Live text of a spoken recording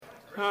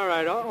All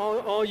right,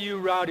 all you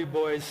rowdy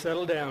boys,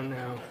 settle down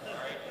now.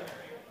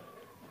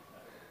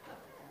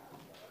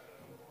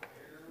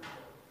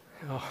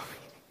 Oh,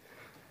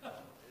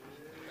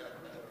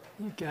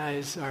 you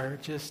guys are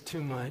just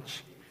too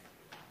much.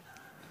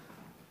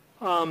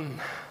 I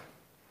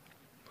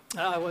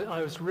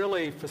was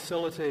really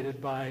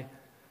facilitated by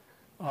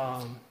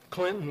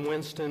Clint and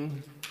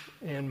Winston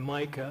and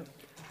Micah.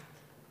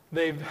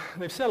 They've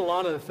said a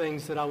lot of the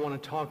things that I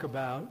want to talk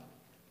about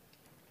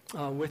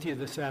with you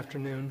this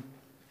afternoon.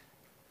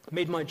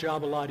 Made my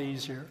job a lot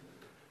easier.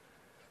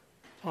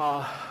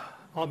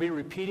 I'll be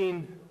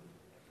repeating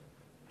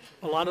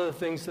a lot of the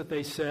things that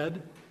they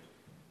said,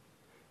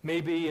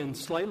 maybe in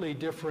slightly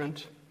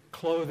different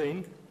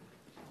clothing,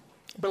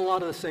 but a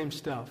lot of the same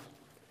stuff.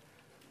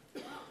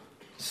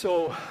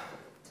 So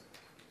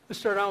let's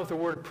start out with a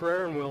word of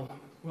prayer, and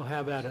we'll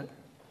have at it.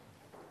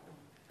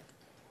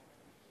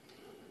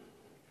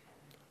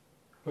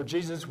 Lord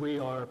Jesus, we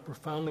are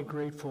profoundly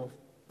grateful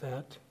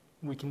that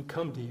we can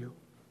come to you.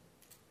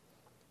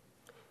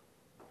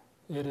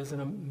 It is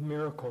a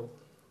miracle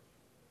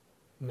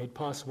made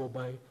possible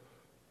by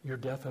your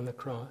death on the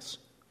cross.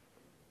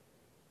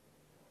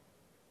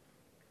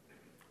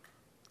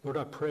 Lord,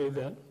 I pray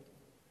that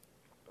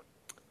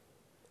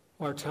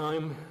our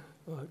time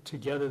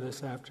together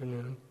this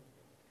afternoon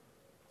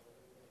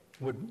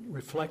would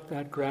reflect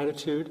that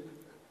gratitude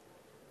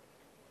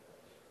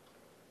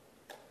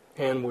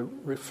and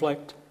would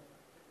reflect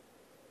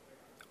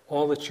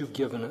all that you've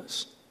given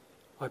us.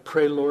 I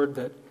pray, Lord,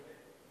 that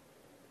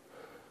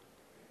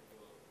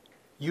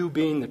you,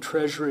 being the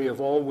treasury of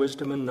all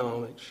wisdom and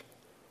knowledge,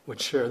 would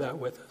share that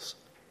with us.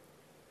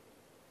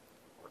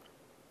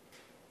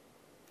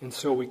 And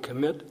so we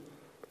commit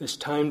this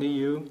time to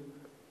you.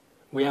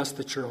 We ask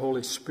that your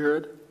Holy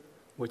Spirit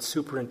would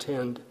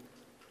superintend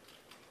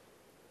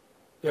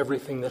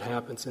everything that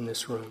happens in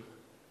this room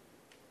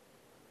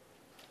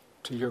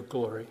to your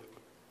glory.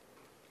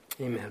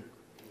 Amen.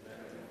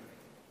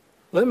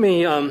 Let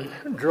me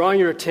draw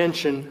your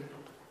attention.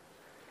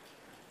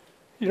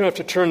 You don't have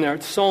to turn there.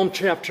 It's Psalm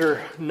chapter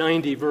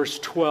 90, verse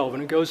 12,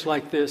 and it goes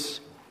like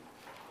this.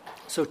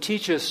 So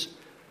teach us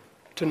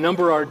to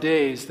number our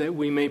days that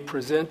we may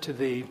present to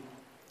thee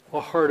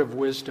a heart of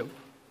wisdom.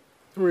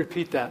 Let me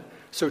repeat that.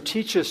 So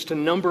teach us to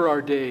number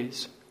our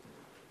days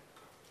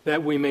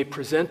that we may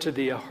present to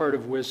thee a heart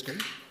of wisdom.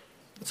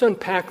 Let's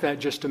unpack that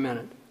just a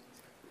minute.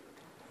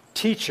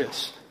 Teach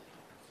us.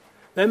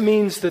 That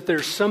means that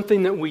there's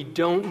something that we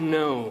don't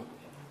know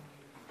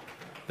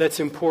that's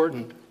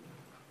important,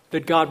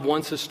 that God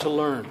wants us to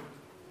learn.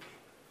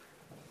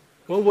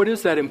 Well, what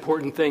is that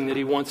important thing that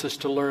he wants us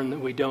to learn that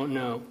we don't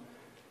know?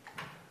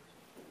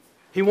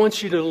 He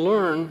wants you to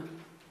learn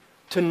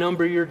to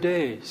number your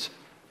days.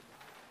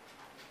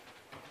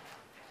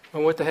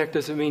 Well, what the heck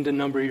does it mean to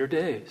number your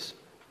days?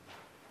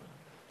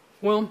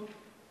 Well,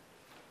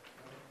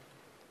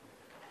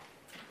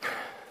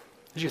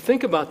 as you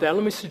think about that,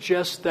 let me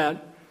suggest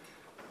that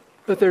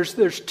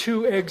there's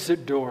two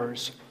exit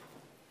doors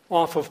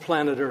off of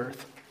planet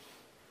Earth.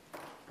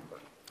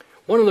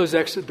 One of those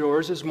exit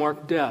doors is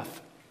marked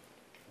death.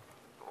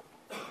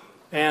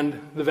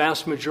 And the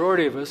vast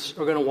majority of us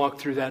are going to walk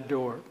through that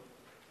door.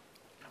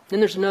 Then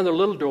there's another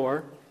little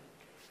door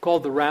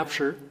called the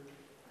rapture.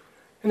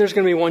 And there's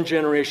going to be one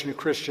generation of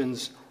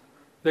Christians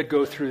that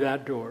go through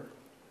that door.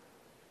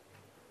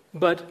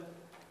 But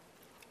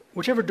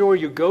whichever door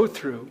you go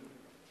through,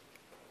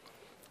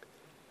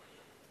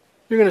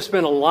 you're going to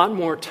spend a lot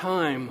more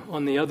time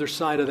on the other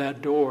side of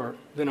that door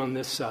than on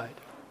this side.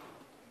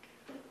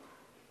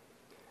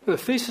 The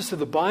thesis of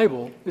the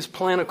Bible is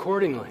plan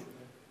accordingly.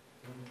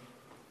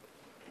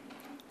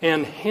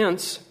 And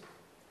hence,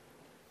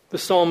 the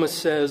psalmist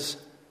says,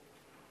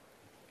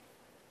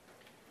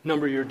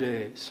 number your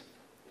days.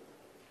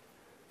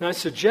 Now, I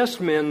suggest,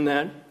 men,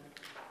 that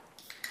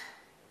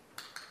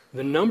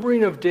the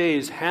numbering of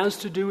days has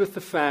to do with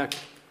the fact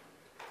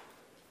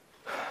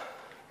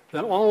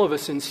that all of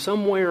us, in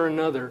some way or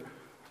another,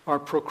 are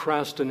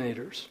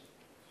procrastinators.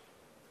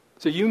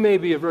 So you may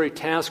be a very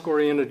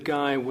task-oriented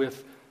guy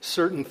with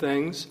certain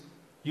things.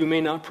 You may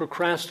not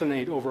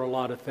procrastinate over a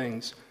lot of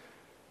things.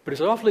 But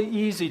it's awfully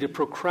easy to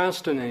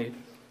procrastinate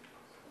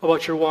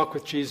about your walk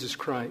with Jesus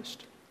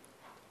Christ.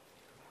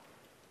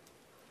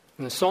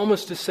 And the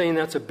psalmist is saying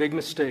that's a big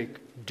mistake.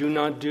 Do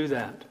not do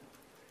that.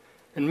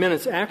 And men,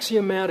 it's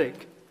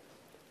axiomatic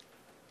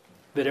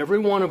that every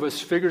one of us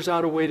figures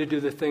out a way to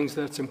do the things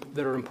that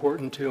are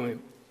important to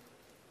him.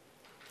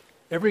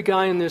 Every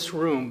guy in this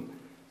room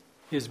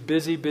is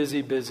busy,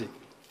 busy, busy.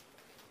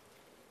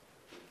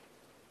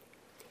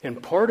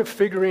 And part of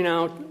figuring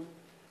out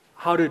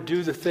how to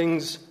do the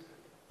things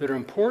that are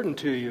important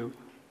to you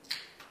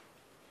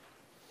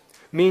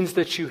means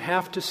that you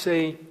have to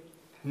say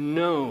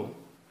no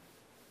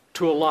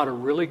to a lot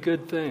of really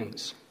good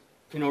things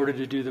in order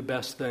to do the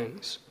best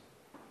things.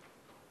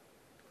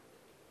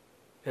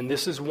 And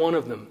this is one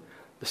of them.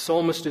 The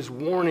psalmist is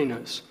warning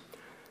us.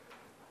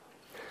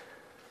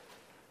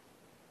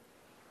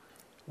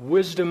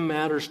 Wisdom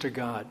matters to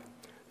God.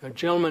 Now,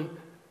 gentlemen,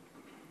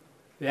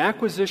 The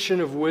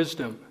acquisition of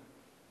wisdom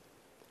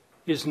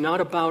is not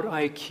about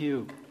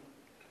IQ.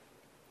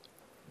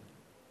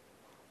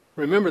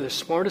 Remember, the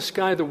smartest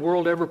guy the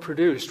world ever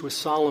produced was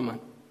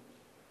Solomon.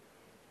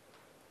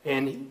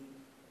 And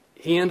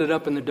he ended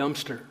up in the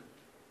dumpster.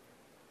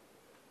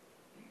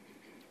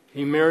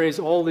 He marries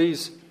all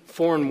these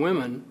foreign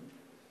women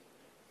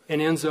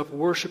and ends up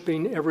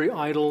worshiping every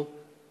idol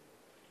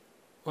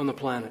on the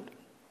planet.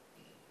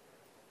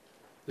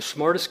 The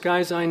smartest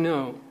guys I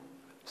know,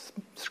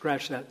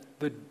 scratch that,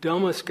 the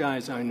dumbest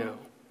guys I know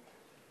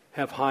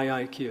have high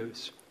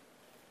IQs.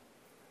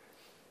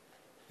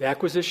 The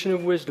acquisition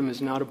of wisdom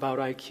is not about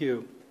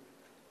IQ.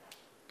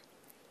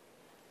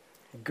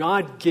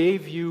 God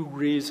gave you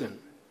reason.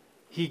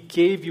 He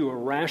gave you a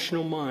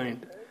rational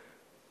mind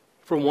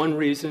for one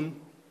reason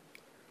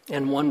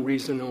and one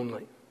reason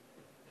only.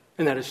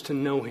 And that is to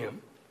know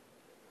Him.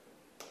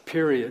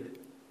 Period.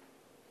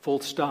 Full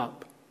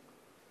stop.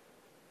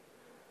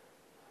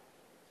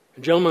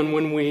 Gentlemen,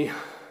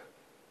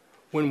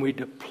 when we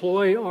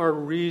deploy our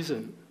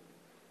reason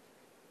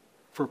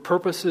for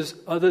purposes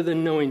other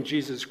than knowing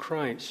Jesus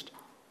Christ,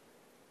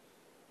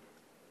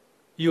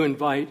 you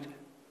invite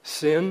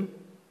sin,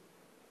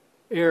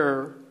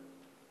 error,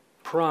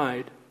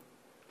 pride,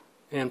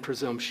 and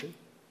presumption.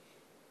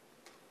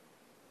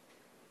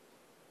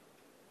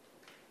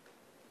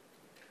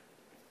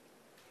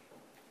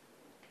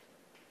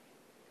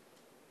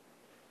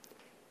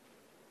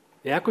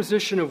 The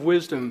acquisition of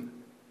wisdom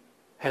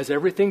has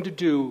everything to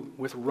do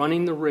with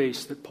running the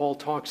race that Paul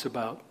talks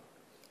about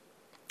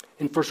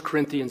in 1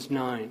 Corinthians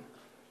 9,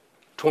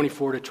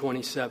 24 to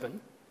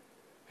 27.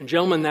 And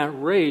gentlemen, that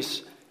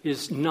race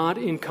is not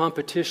in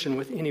competition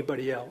with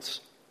anybody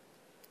else.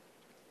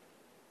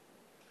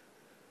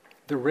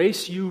 The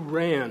race you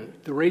ran,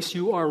 the race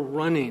you are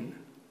running,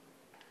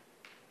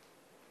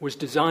 was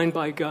designed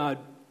by God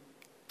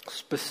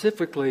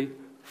specifically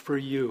for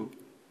you.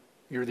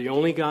 You're the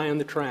only guy on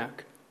the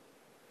track.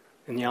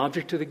 And the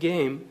object of the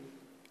game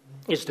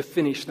is to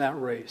finish that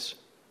race.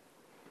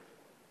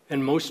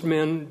 And most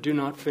men do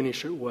not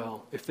finish it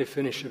well, if they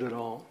finish it at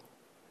all.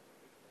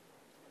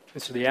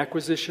 And so the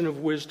acquisition of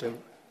wisdom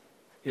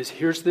is,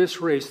 here's this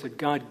race that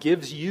God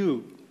gives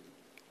you,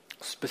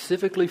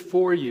 specifically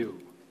for you,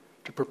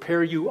 to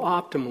prepare you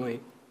optimally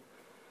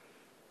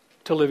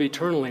to live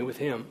eternally with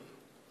Him.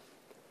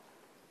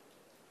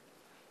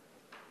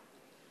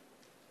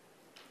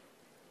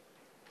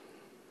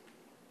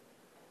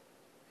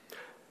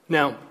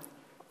 Now,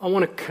 I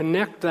want to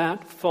connect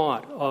that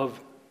thought of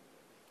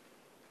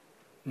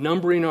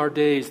numbering our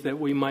days that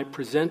we might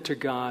present to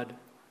God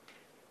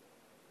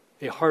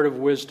a heart of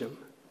wisdom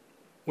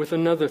with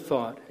another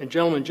thought. And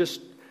gentlemen,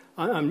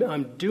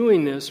 I'm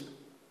doing this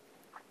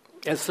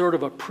as sort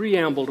of a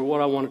preamble to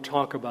what I want to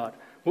talk about.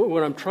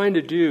 What I'm trying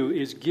to do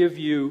is give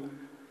you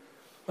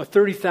a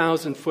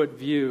 30,000-foot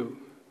view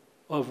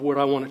of what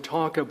I want to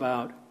talk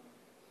about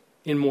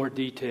in more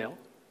detail.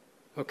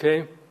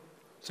 Okay?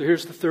 So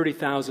here's the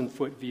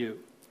 30,000-foot view.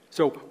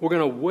 So we're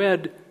going to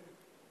wed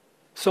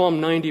Psalm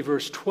 90,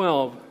 verse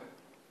 12,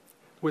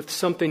 with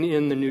something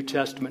in the New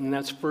Testament, and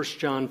that's 1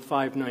 John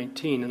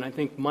 5:19. And I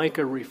think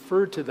Micah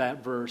referred to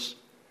that verse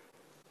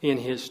in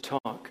his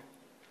talk.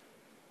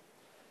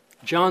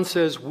 John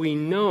says, we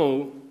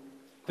know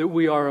that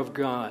we are of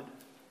God,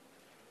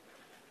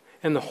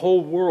 and the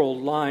whole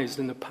world lies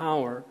in the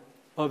power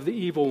of the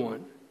evil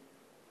one.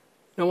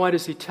 Now, why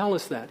does he tell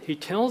us that? He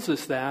tells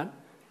us that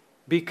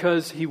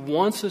because he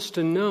wants us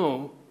to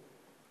know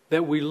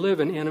that we live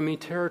in enemy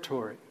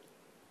territory.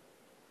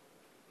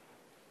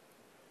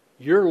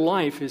 Your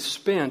life is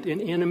spent in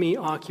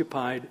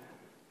enemy-occupied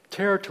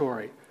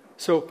territory.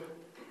 So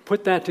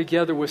put that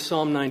together with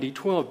Psalm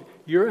 90:12.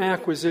 Your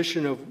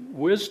acquisition of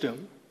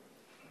wisdom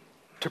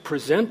to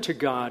present to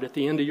God at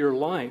the end of your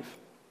life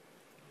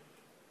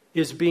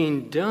is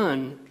being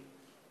done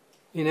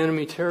in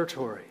enemy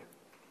territory.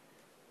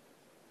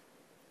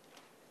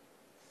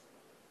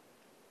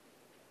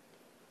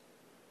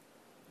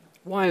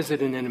 Why is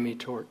it in enemy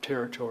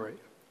territory?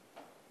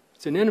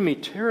 It's in enemy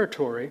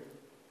territory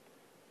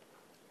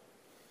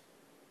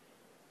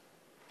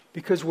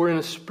because we're in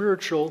a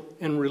spiritual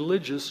and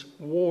religious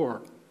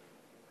war.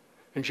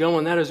 And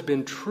gentlemen, that has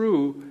been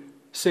true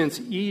since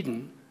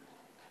Eden,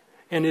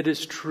 and it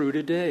is true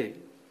today.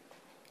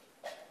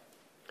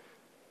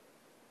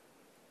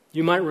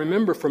 You might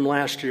remember from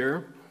last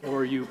year,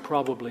 or you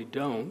probably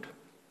don't,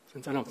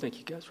 since I don't think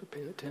you guys were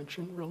paying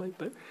attention, really.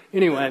 But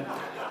anyway,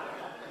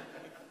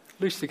 at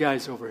least the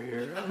guys over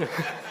here.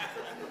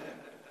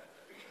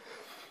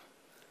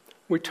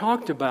 We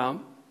talked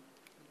about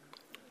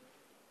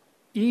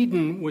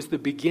Eden was the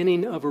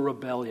beginning of a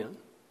rebellion.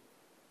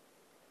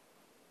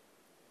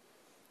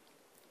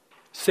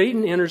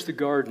 Satan enters the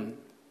garden,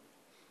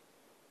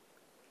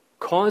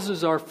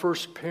 causes our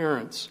first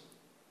parents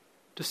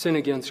to sin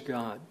against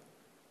God.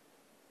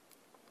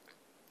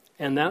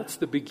 And that's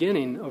the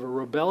beginning of a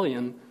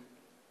rebellion.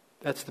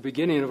 That's the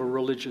beginning of a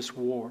religious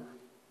war.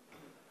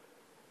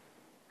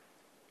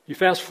 You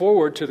fast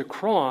forward to the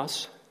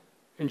cross,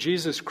 and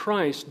Jesus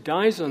Christ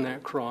dies on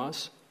that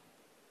cross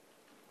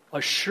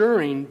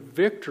assuring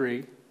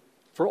victory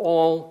for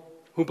all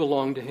who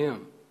belong to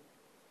him.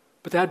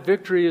 But that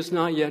victory is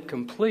not yet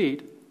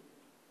complete.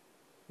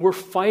 We're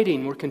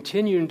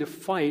continuing to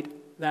fight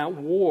that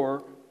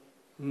war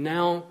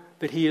now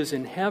that he is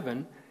in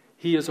heaven.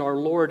 He is our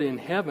Lord in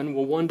heaven,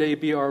 will one day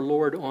be our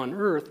Lord on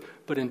earth,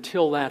 but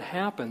until that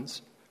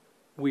happens,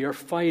 we are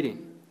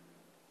fighting.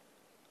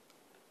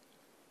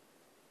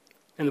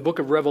 And the book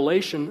of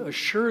Revelation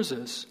assures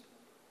us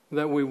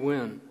that we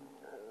win.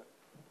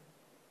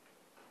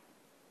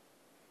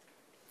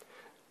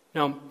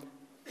 Now,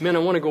 men, I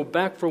want to go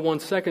back for 1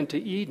 second to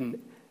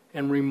Eden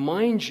and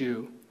remind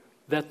you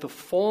that the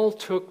fall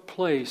took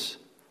place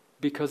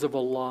because of a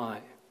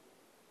lie.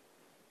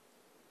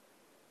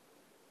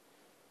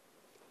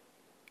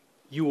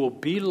 You will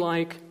be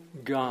like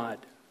God.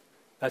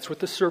 That's what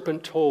the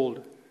serpent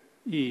told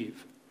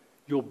Eve.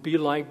 You'll be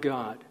like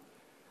God.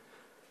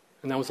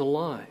 And that was a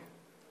lie.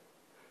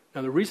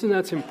 Now, the reason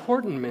that's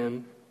important,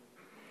 men,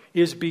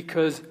 is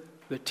because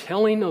the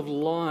telling of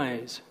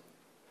lies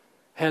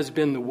has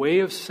been the way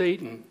of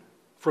Satan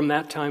from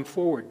that time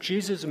forward.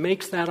 Jesus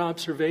makes that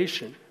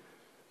observation.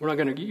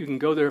 You can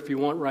go there if you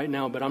want right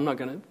now, but I'm not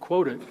going to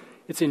quote it.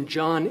 It's in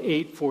John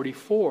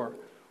 8:44,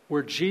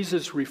 where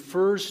Jesus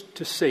refers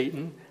to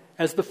Satan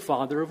as the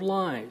father of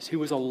lies. He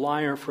was a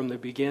liar from the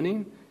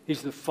beginning.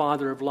 He's the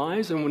father of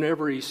lies, and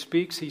whenever he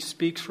speaks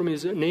from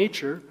his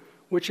nature,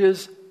 which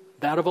is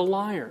that of a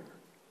liar.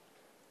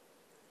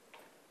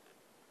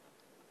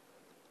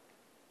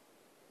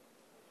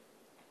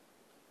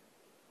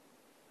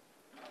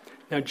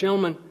 Now,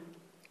 gentlemen,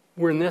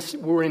 we're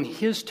in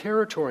his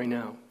territory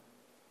now.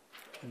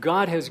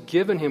 God has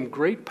given him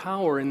great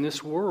power in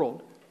this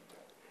world,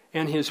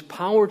 and his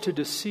power to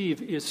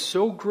deceive is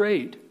so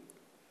great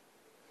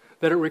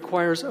that it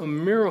requires a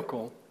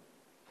miracle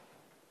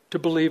to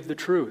believe the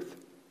truth.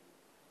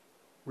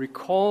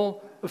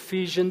 Recall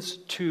Ephesians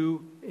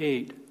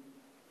 2:8.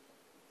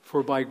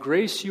 For by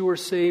grace you are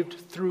saved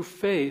through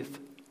faith,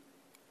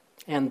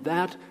 and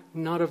that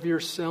not of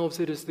yourselves,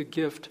 it is the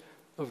gift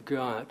of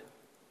God.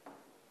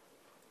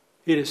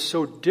 It is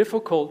so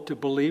difficult to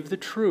believe the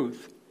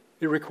truth,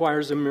 it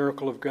requires a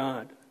miracle of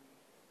God.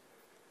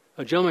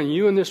 Now, gentlemen,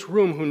 you in this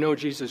room who know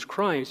Jesus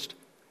Christ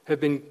have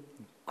been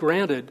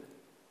granted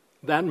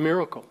that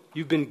miracle.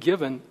 You've been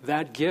given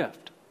that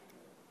gift.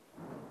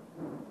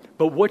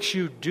 But what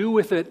you do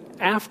with it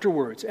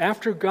afterwards,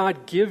 after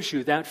God gives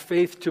you that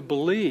faith to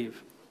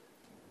believe,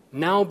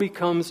 now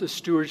becomes a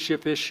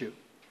stewardship issue.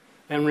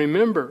 And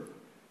remember,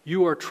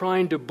 you are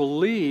trying to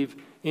believe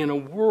in a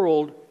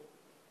world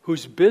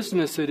whose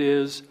business it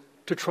is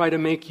to try to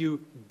make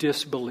you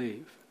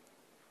disbelieve.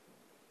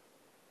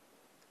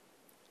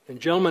 And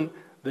gentlemen,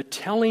 the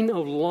telling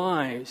of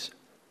lies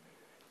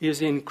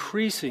is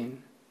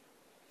increasing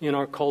in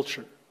our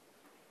culture.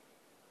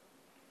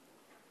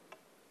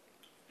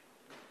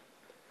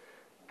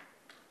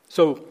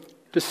 So,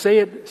 to say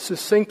it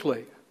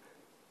succinctly,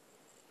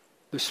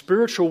 the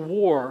spiritual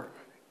war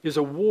is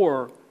a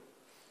war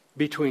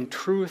between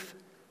truth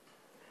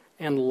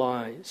and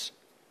lies.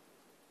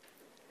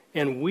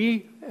 And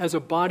we, as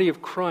a body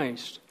of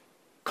Christ,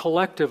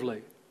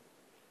 collectively,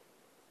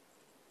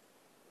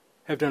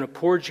 have done a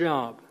poor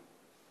job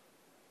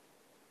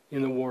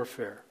in the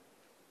warfare.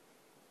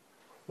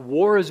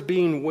 War is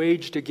being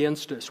waged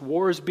against us.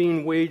 War is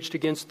being waged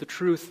against the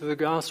truth of the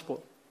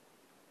gospel.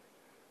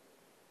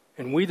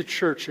 And we, the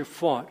church, have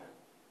fought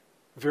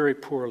very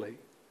poorly,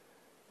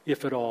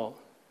 if at all.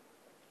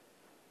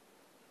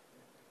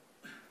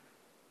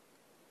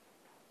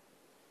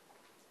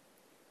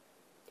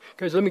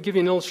 Guys, let me give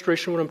you an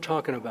illustration of what I'm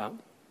talking about.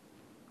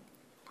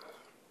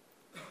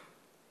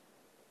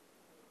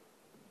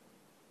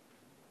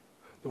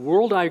 The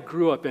world I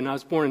grew up in, I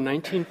was born in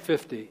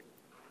 1950.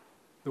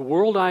 The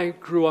world I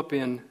grew up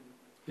in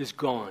is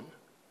gone.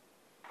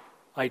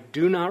 I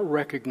do not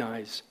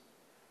recognize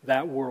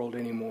that world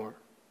anymore.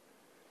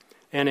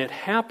 And it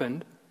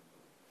happened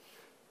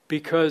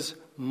because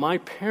my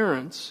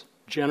parents'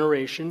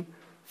 generation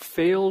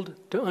failed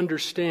to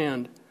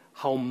understand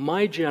how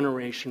my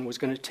generation was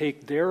going to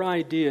take their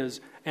ideas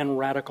and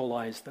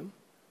radicalize them.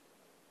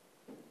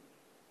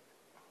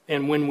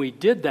 And when we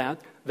did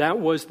that, that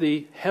was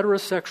the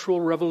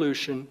heterosexual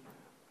revolution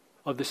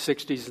of the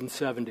 60s and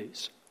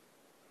 70s.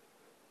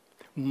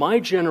 My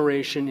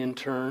generation, in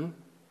turn,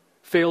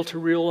 failed to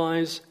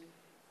realize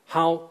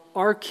how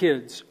our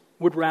kids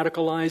would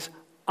radicalize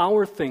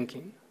our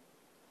thinking.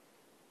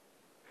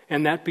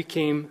 And that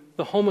became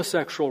the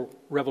homosexual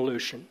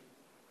revolution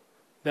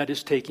that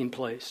is taking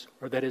place,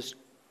 or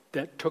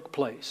that took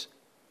place.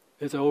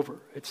 It's over.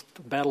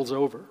 The battle's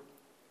over.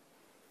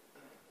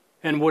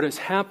 And what is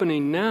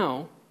happening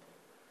now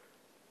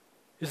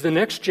is the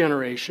next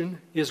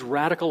generation is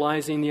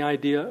radicalizing the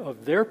idea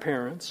of their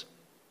parents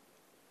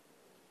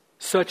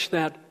such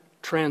that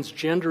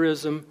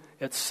transgenderism,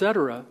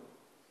 etc.,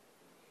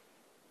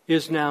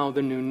 is now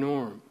the new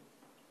norm.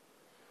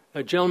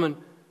 Now, gentlemen,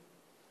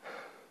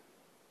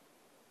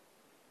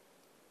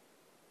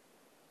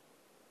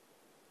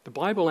 the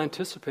Bible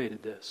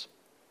anticipated this.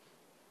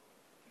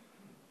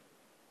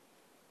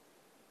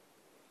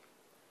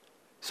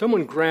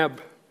 Someone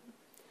grab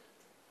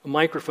a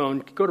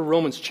microphone. Go to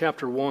Romans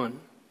chapter 1.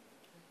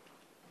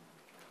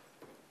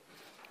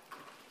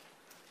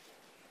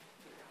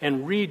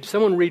 And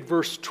someone read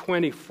verse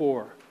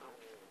 24.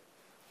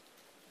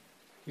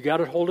 You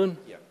got it, Holden?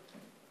 Yeah.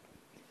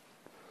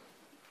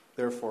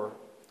 Therefore,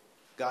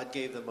 God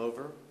gave them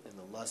over in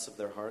the lusts of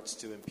their hearts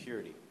to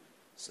impurity,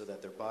 so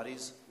that their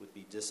bodies would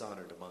be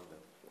dishonored among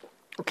them.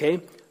 Okay,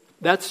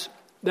 that's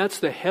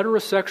the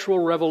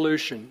heterosexual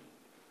revolution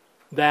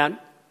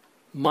that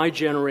my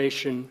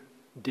generation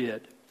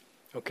did.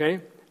 Okay?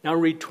 Now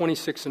read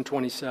 26 and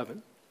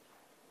 27.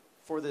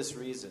 For this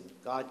reason,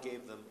 God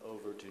gave them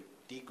over to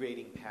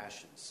degrading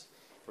passions,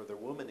 for their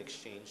woman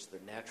exchanged their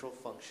natural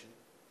function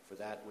for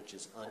that which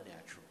is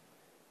unnatural.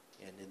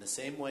 And in the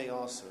same way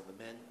also,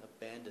 the men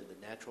abandoned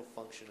the natural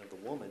function of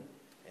the woman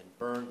and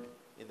burned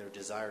in their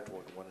desire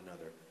toward one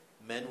another,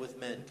 men with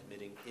men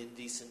committing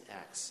indecent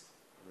acts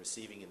and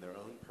receiving in their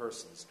own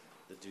persons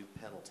the due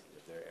penalty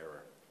of their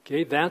error.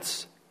 Okay,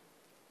 that's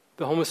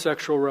the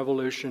homosexual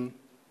revolution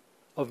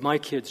of my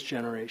kids'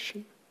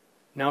 generation.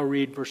 Now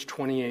read verse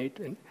 28,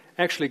 and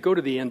actually go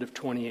to the end of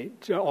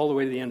 28, all the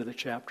way to the end of the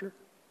chapter.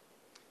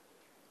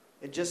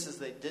 And just as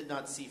they did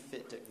not see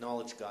fit to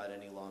acknowledge God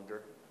any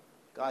longer,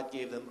 God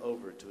gave them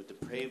over to a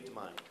depraved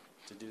mind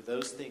to do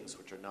those things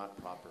which are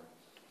not proper,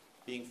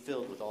 being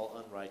filled with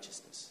all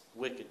unrighteousness,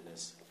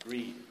 wickedness,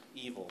 greed,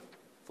 evil,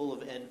 full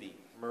of envy,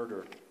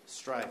 murder,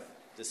 strife,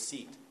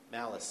 deceit,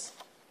 malice.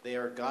 They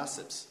are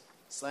gossips,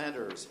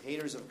 slanderers,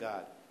 haters of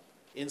God,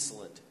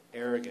 insolent,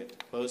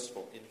 arrogant,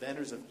 boastful,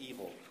 inventors of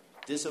evil,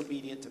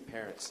 disobedient to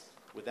parents,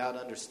 without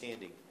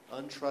understanding,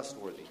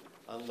 untrustworthy,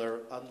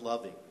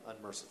 unloving,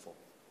 unmerciful.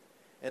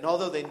 And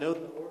although they know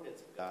the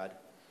ordinance of God,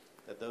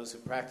 that those who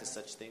practice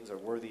such things are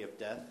worthy of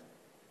death,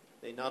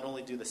 they not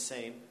only do the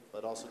same,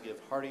 but also give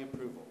hearty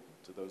approval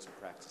to those who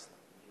practice them.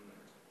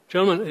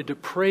 Gentlemen, a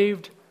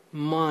depraved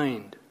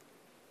mind.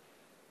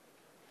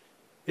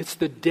 It's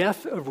the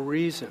death of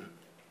reason.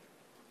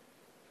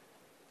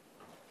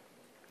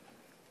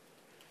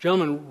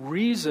 Gentlemen,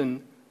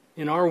 reason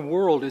in our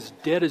world is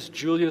dead as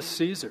Julius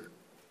Caesar.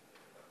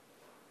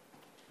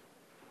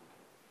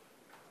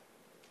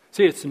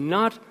 See, it's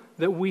not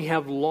that we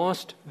have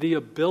lost the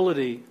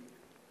ability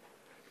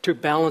to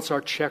balance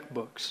our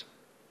checkbooks.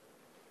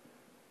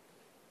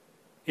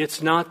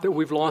 It's not that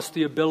we've lost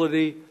the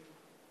ability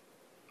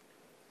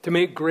to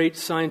make great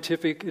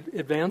scientific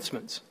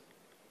advancements.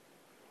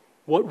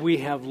 What we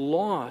have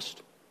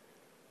lost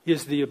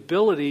is the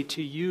ability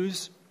to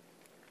use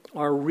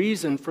our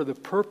reason for the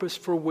purpose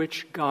for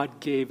which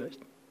God gave it,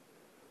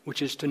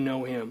 which is to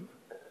know Him.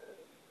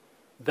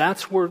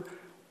 That's where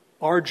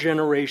our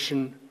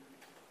generation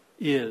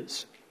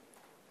is.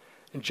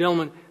 And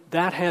gentlemen,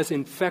 that has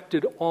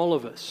infected all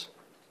of us.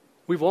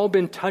 We've all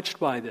been touched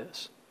by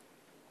this.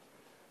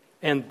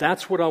 And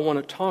that's what I want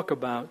to talk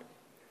about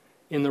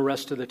in the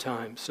rest of the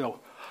time. So,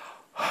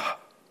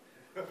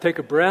 take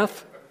a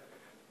breath.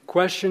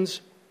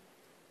 Questions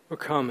or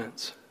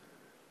comments?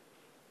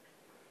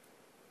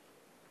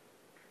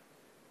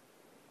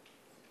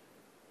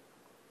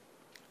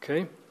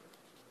 Okay.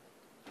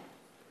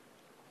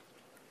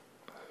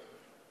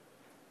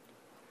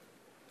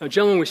 Now,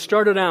 gentlemen, we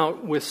started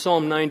out with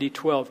Psalm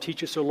 90:12.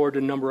 Teach us, O Lord,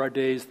 to number our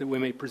days that we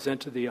may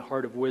present to Thee a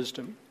heart of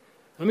wisdom.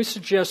 Let me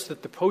suggest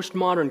that the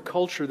postmodern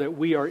culture that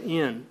we are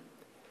in,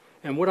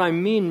 and what I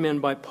mean, men,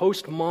 by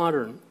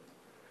postmodern,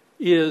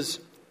 is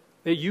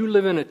that you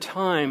live in a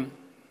time.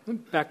 Let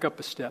me back up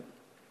a step.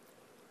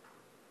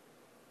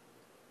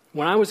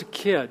 When I was a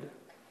kid,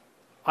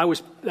 that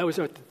was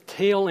at the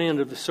tail end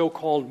of the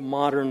so-called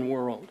modern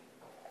world.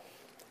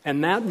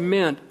 And that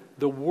meant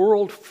the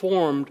world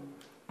formed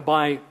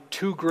by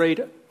two great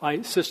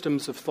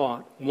systems of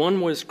thought.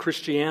 One was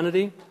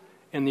Christianity,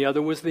 and the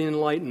other was the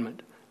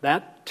Enlightenment.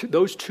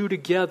 Those two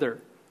together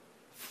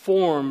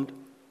formed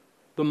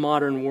the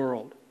modern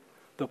world.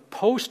 The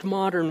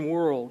postmodern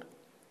world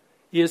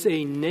is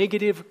a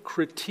negative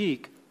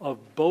critique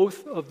of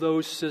both of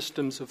those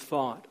systems of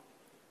thought.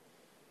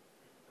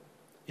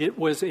 It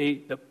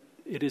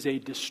is a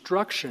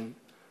destruction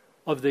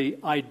of the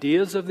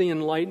ideas of the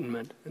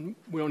Enlightenment, and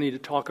we don't need to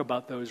talk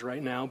about those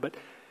right now, but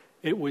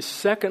it was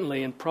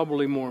secondly, and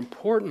probably more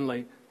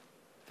importantly,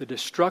 the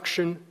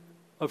destruction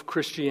of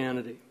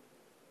Christianity.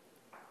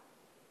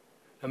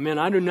 Now, men,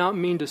 I do not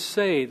mean to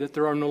say that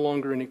there are no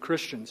longer any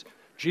Christians.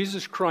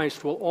 Jesus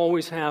Christ will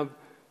always have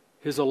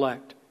His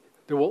elect.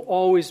 There will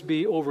always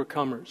be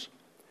overcomers.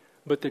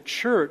 But the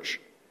church,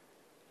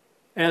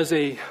 as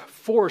a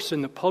force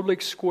in the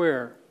public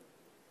square,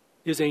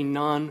 is a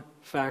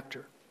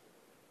non-factor.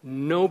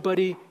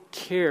 Nobody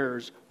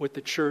cares what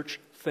the church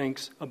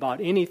thinks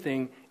about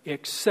anything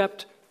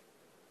except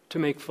to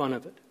make fun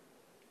of it.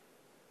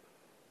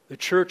 The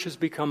church has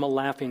become a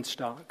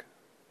laughingstock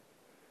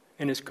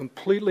and is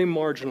completely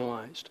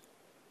marginalized.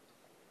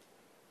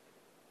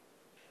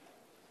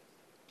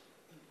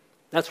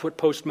 That's what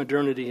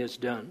postmodernity has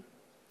done.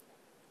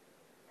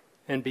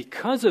 And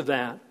because of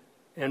that,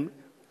 and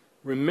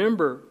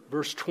remember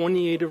verse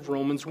 28 of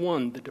Romans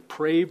 1, the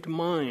depraved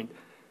mind,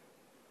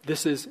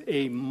 This is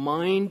a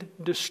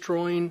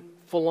mind-destroying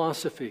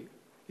philosophy.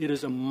 It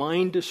is a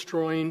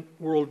mind-destroying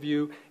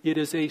worldview. It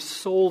is a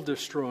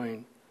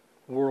soul-destroying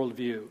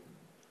worldview,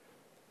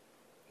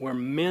 where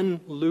men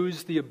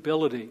lose the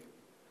ability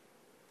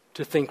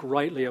to think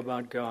rightly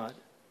about God.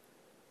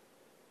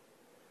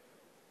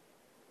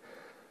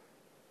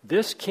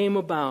 This came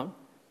about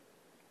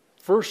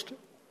first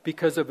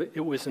because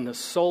it was an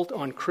assault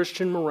on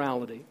Christian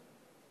morality.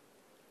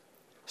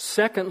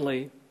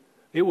 Secondly,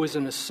 it was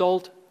an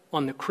assault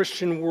on the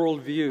Christian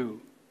worldview.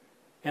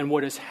 And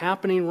what is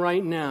happening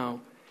right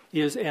now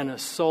is an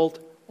assault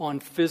on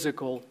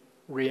physical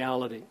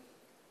reality.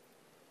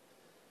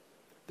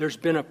 There's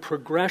been a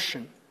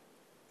progression.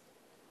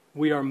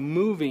 We are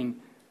moving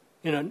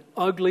in an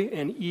ugly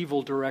and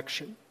evil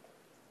direction.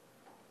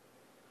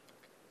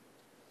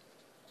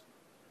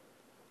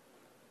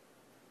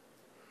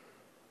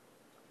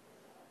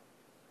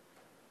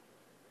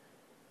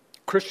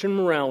 Christian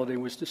morality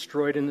was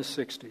destroyed in the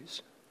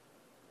 60s.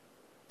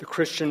 The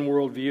Christian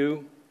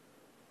worldview,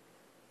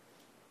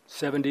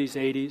 70s,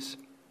 80s,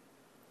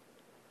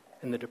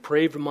 and the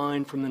depraved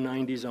mind from the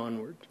 90s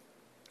onward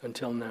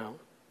until now.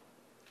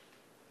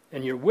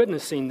 And you're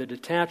witnessing the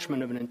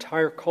detachment of an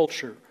entire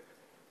culture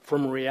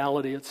from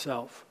reality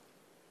itself.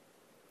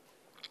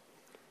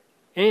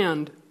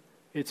 And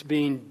it's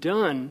being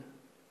done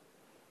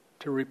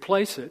to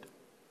replace it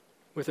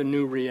with a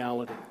new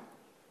reality.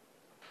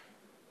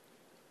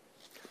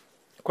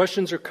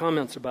 Questions or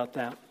comments about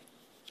that?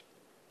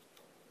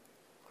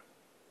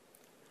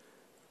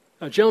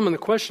 Gentlemen, the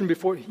question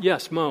before...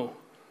 Yes, Mo.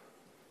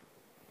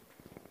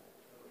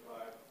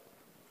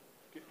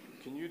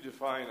 Can you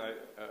define,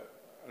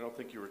 I don't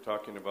think you were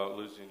talking about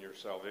losing your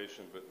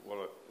salvation, but what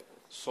a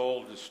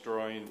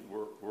soul-destroying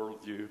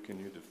worldview, can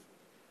you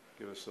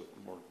give us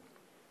a more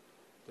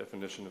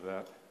definition of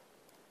that?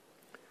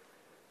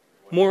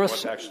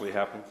 What actually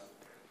happened?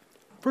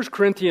 1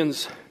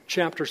 Corinthians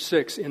chapter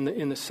 6,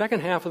 in the second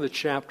half of the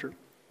chapter,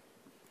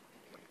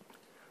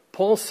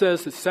 Paul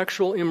says that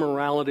sexual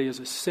immorality is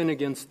a sin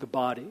against the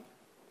body.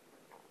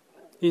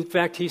 In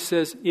fact, he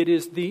says it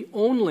is the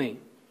only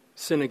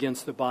sin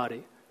against the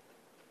body.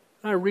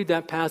 And I read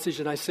that passage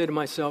and I say to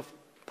myself,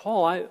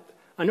 Paul,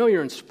 I know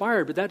you're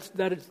inspired, but that's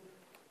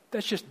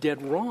just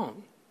dead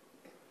wrong.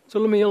 So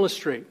let me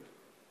illustrate.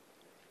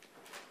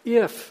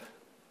 If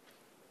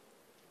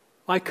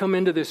I come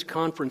into this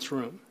conference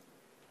room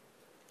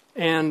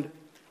and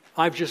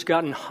I've just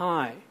gotten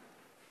high,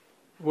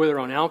 whether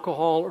on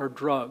alcohol or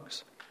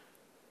drugs,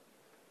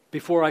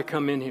 before I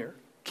come in here,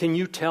 can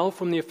you tell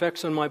from the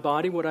effects on my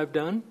body what I've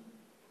done?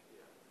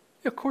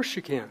 Yeah, of course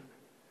you can.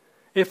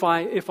 If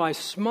I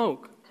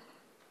smoke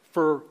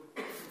for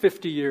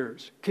 50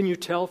 years, can you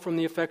tell from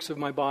the effects of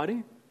my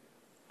body?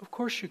 Of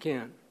course you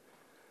can.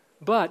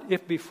 But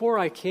if before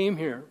I came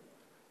here,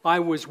 I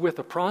was with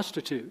a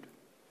prostitute,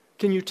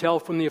 can you tell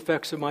from the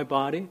effects of my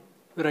body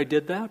that I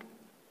did that?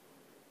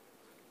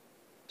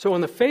 So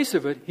on the face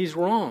of it, he's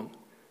wrong.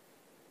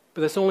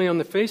 But that's only on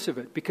the face of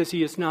it, because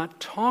he is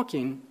not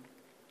talking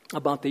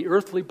about the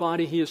earthly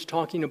body, he is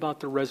talking about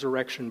the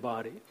resurrection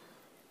body.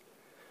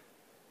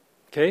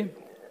 Okay?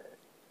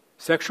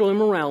 Sexual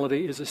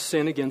immorality is a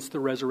sin against the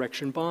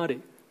resurrection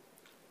body.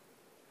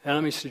 And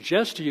let me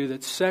suggest to you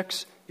that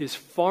sex is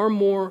far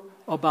more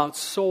about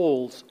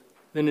souls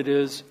than it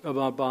is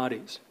about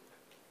bodies.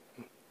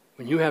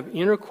 When you have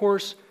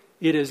intercourse,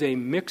 it is a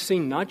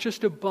mixing not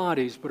just of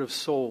bodies, but of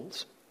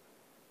souls.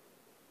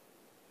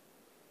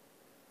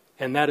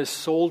 And that is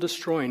soul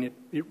destroying.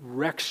 It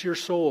wrecks your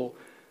soul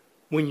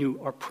when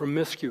you are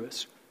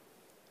promiscuous.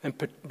 And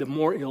the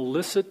more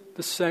illicit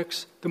the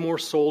sex, the more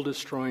soul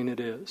destroying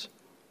it is.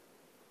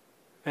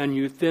 And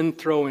you then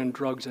throw in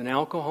drugs and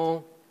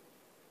alcohol,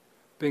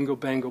 bingo,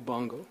 bango,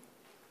 bongo.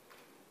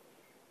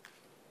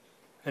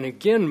 And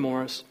again,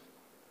 Morris,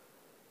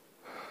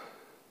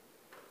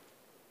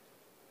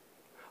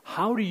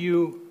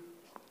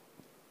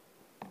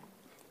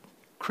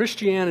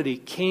 Christianity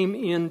came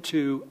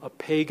into a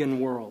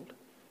pagan world,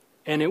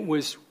 and it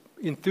was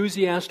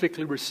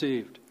enthusiastically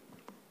received.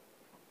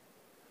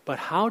 But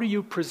how do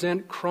you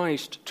present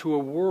Christ to a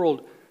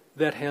world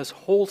that has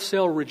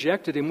wholesale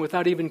rejected him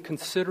without even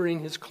considering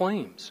his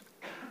claims?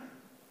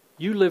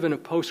 You live in a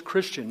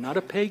post-Christian, not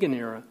a pagan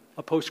era,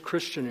 a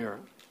post-Christian era.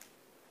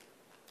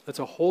 That's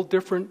a whole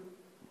different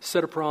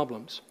set of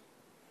problems.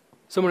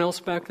 Someone else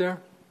back there?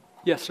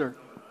 Yes, sir.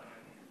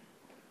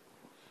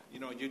 You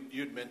know,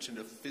 you'd mentioned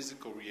a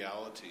physical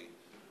reality,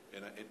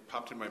 and it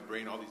popped in my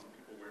brain, all these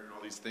people wearing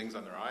all these things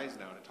on their eyes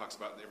now, and it talks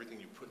about everything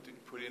you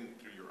put in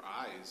through your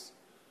eyes.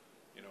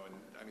 You know, and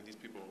I mean, these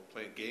people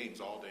play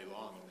games all day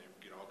long, and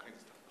they get all kinds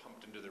of stuff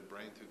pumped into their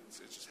brain. It's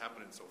just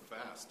happening so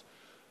fast.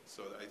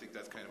 So I think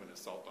that's kind of an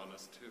assault on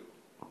us too.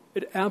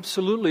 It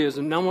absolutely is,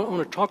 and now I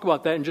want to talk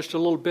about that in just a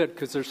little bit,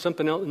 because there's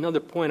something else,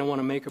 another point I want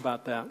to make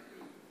about that.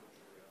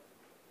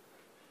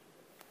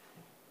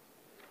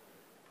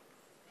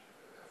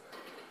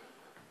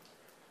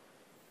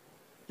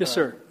 Yes,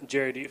 sir.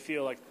 Jerry, do you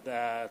feel like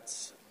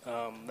that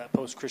that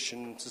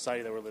post-Christian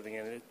society that we're living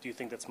in? Do you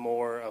think that's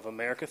more of an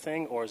America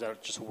thing, or is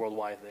that just a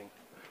worldwide thing?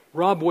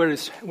 Rob, what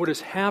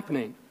is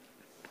happening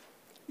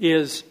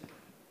is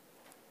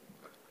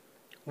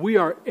we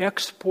are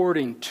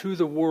exporting to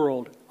the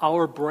world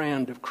our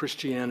brand of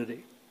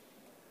Christianity.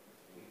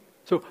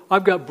 So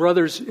I've got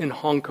brothers in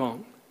Hong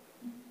Kong,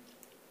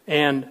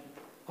 and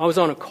I was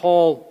on a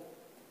call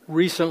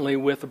recently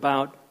with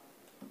about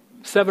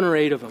 7 or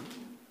 8 of them.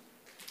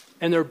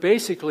 And they're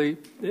basically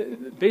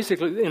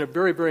in a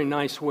very, very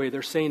nice way,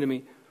 they're saying to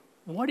me,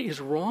 "What is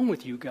wrong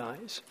with you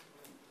guys?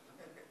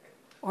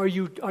 Are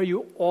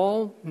you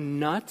all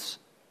nuts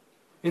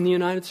in the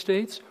United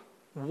States?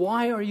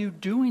 Why are you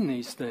doing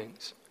these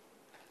things?"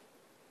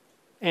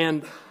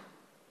 And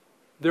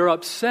they're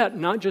upset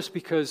not just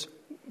because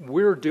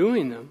we're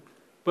doing them,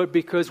 but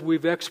because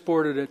we've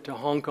exported it to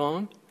Hong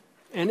Kong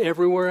and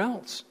everywhere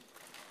else.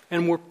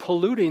 And we're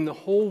polluting the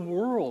whole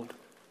world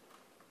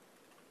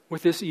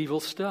with this evil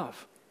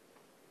stuff.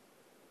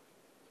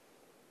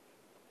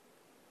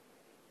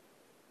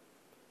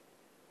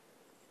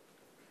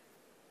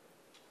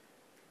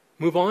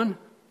 Move on?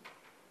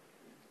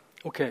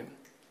 Okay.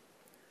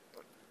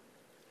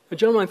 Now,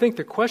 gentlemen, I think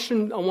the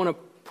question I want to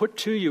put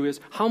to you is,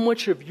 how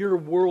much of your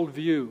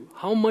worldview,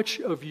 how much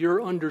of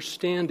your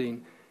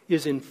understanding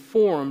is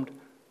informed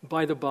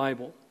by the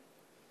Bible?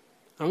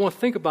 I want to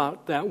think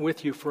about that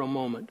with you for a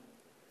moment.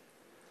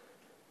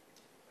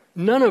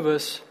 None of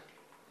us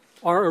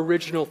are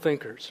original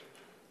thinkers.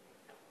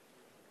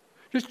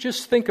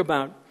 Just think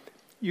about,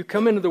 you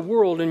come into the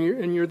world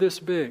and you're this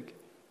big.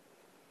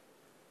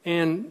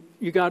 And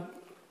you got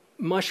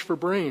mush for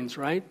brains,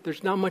 right?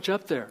 There's not much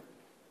up there.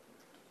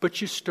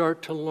 But you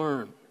start to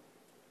learn.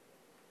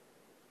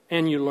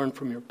 And you learn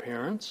from your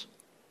parents.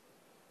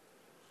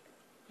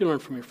 You learn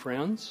from your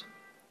friends.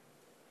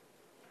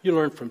 You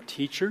learn from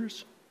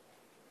teachers.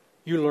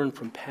 You learn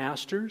from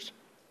pastors.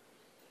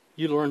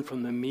 You learn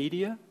from the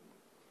media,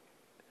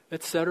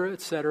 etc.,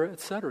 etc.,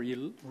 etc.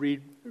 You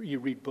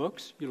read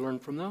books, you learn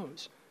from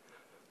those.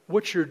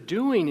 What you're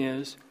doing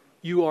is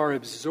you are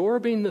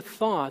absorbing the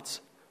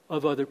thoughts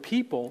of other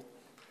people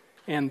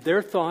and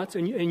their thoughts,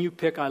 and you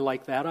pick, I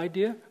like that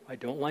idea, I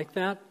don't like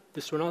that,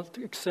 this one I'll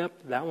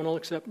accept, that one I'll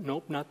accept,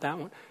 nope, not that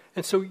one.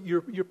 And so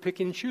you're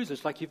picking and choosing.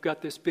 It's like you've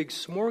got this big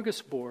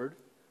smorgasbord,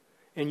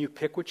 and you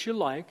pick what you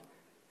like,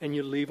 and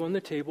you leave on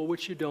the table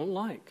what you don't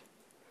like.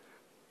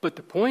 But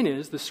the point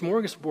is, the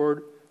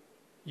smorgasbord,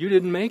 you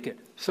didn't make it.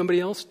 Somebody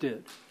else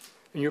did.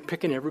 And you're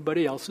picking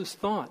everybody else's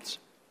thoughts.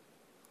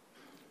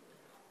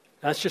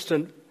 That's just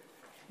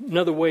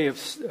another way of,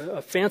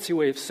 a fancy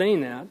way of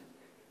saying that,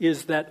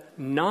 is that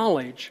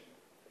knowledge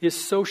is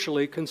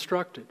socially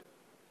constructed.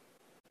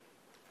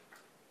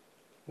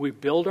 We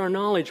build our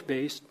knowledge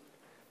base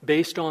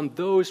based on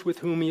those with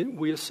whom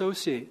we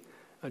associate.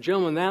 Now,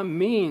 gentlemen, that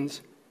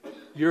means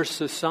your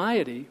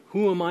society,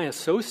 who am I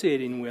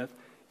associating with,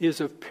 is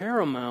of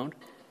paramount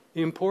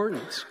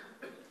importance.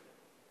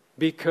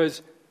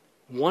 Because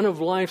one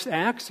of life's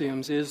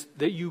axioms is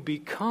that you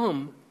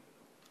become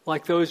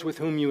like those with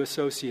whom you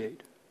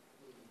associate.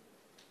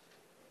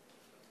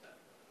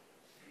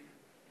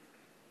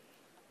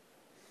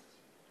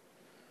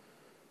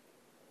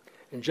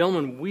 And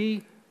gentlemen,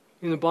 we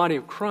in the body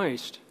of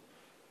Christ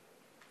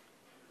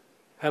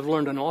have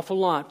learned an awful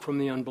lot from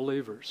the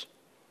unbelievers.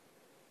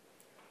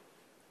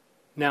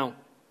 Now,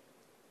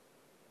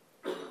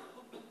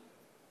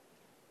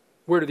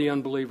 where do the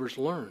unbelievers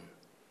learn?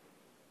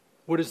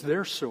 What is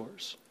their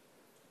source?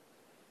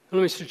 And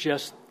let me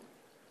suggest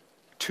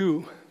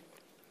 2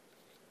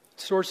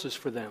 sources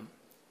for them.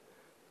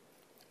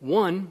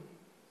 One,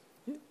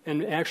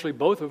 and actually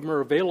both of them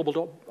are available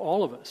to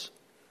all of us.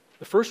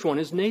 The first one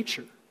is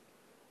nature.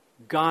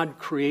 God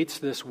creates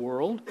this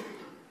world,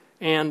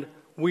 and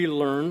we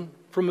learn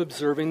from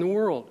observing the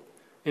world.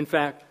 In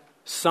fact,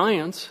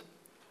 science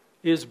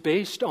is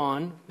based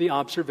on the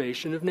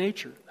observation of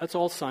nature. That's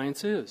all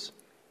science is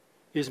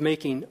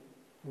making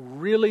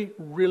really,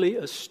 really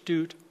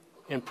astute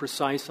and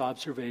precise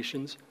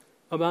observations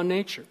about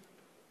nature.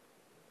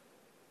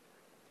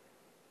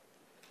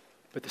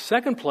 But the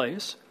second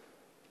place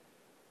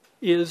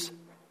is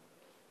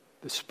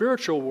the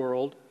spiritual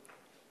world,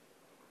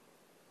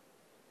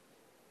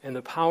 and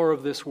the power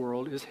of this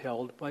world is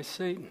held by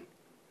Satan.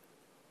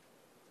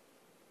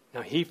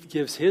 Now, he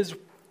gives his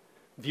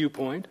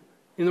viewpoint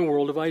in the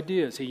world of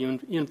ideas. He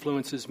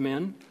influences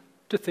men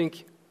to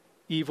think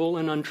evil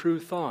and untrue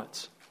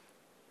thoughts.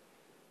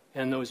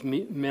 And those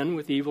men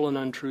with evil and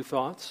untrue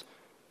thoughts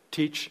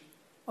teach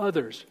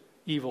others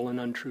evil and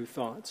untrue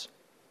thoughts.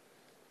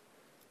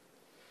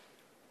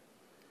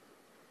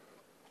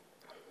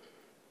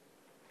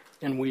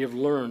 And we have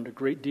learned a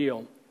great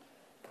deal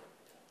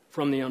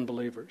from the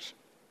unbelievers.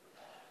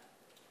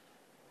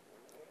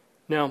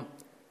 Now,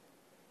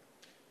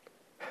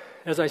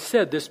 as I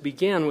said, this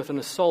began with an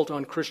assault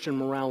on Christian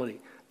morality.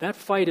 That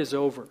fight is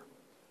over.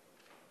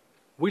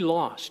 We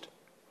lost.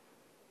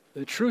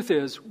 The truth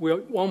is, we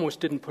almost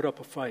didn't put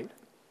up a fight.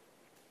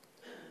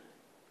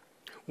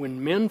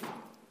 When men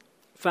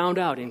found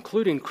out,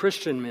 including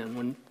Christian men,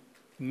 when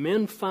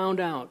men found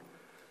out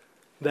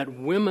that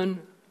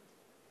women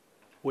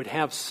would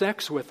have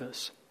sex with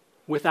us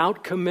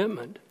without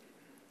commitment,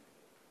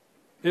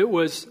 it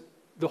was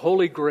the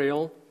holy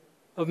grail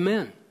of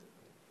men.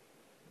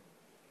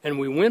 And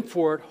we went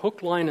for it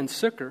hook, line, and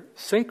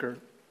sinker,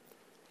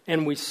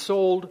 and we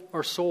sold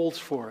our souls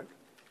for it.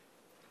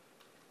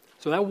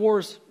 So that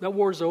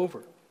war's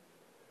over.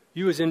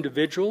 You as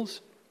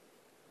individuals,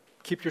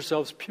 keep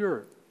yourselves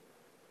pure.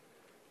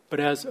 But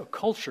as a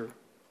culture,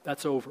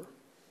 that's over.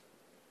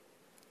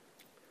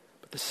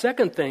 But the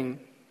second thing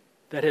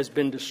that has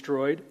been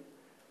destroyed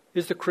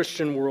is the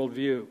Christian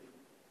worldview.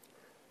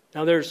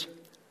 Now there's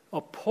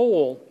a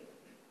poll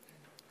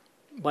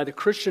by the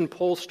Christian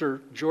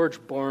pollster George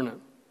Barna,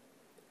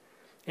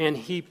 and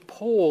he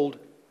polled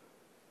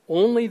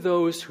only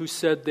those who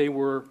said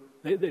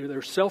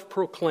they're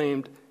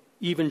self-proclaimed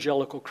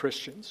evangelical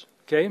Christians.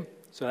 Okay?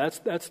 So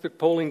that's the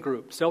polling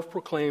group,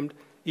 self-proclaimed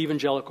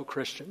evangelical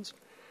Christians.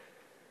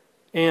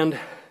 And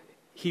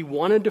he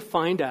wanted to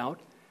find out,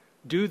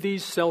 do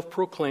these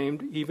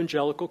self-proclaimed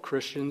evangelical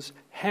Christians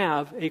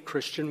have a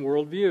Christian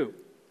worldview?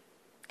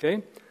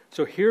 Okay?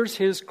 So here's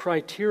his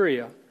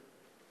criteria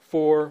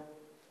for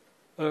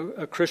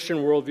a Christian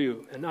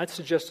worldview. And I'd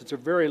suggest it's a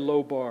very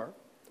low bar.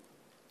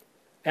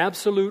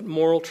 Absolute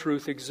moral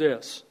truth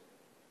exists.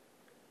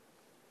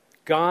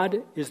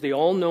 God is the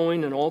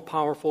all-knowing and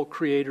all-powerful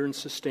creator and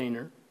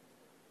sustainer.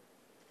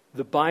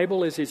 The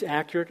Bible is his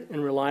accurate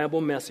and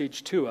reliable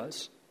message to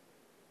us.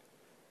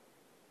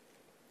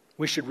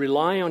 We should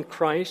rely on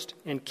Christ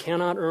and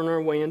cannot earn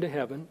our way into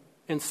heaven,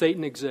 and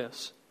Satan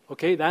exists.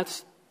 Okay,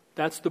 that's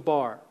the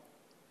bar.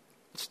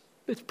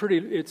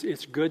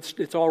 It's good,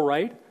 it's all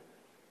right,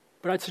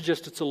 but I'd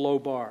suggest it's a low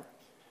bar.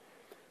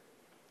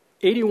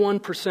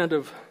 81%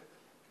 of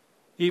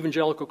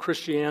evangelical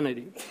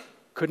Christianity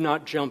could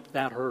not jump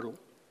that hurdle.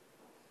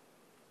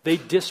 They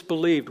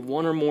disbelieved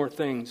one or more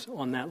things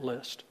on that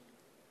list.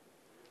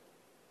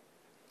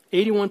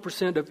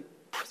 81% of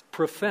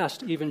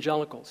professed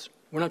evangelicals.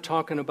 We're not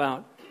talking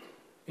about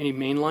any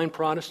mainline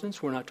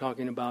Protestants. We're not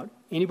talking about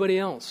anybody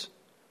else,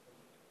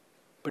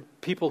 but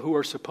people who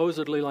are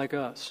supposedly like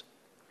us.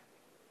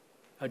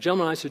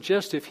 Gentlemen, I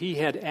suggest if he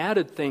had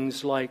added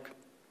things like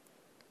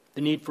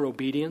the need for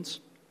obedience,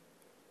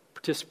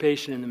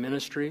 participation in the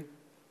ministry,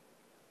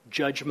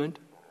 judgment,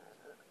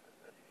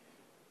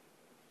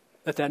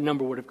 that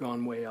number would have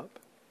gone way up.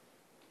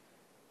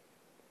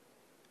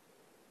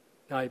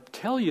 Now, I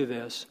tell you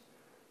this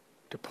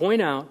to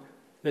point out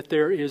that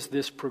there is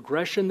this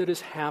progression that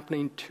is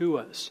happening to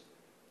us.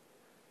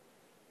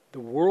 The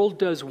world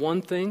does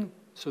one thing,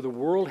 so the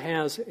world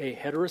has a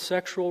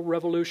heterosexual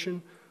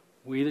revolution.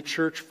 We, the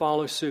church,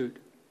 follow suit.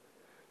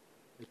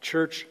 The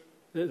church,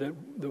 the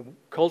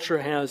culture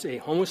has a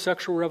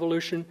homosexual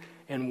revolution,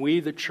 and we,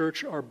 the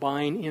church, are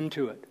buying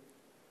into it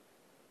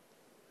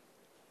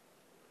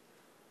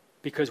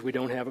because we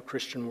don't have a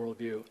Christian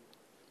worldview.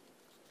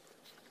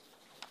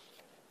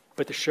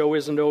 But the show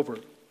isn't over.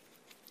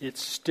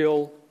 It's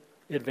still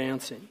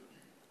advancing.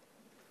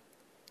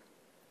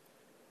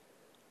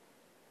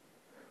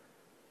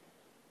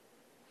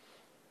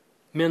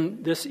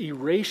 Men, this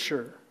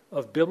erasure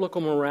of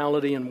biblical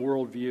morality and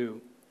worldview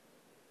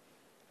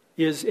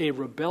is a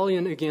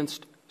rebellion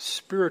against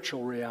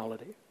spiritual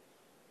reality.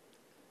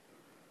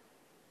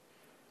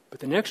 But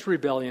the next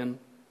rebellion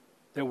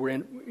that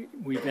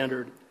we've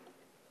entered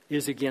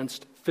is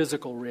against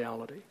physical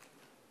reality.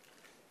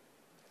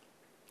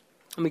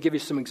 Let me give you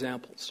some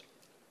examples.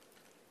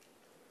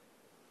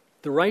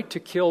 The right to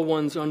kill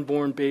one's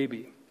unborn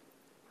baby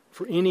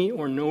for any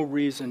or no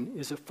reason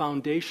is a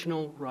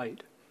foundational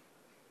right.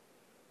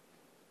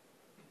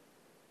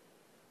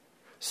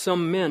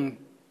 Some men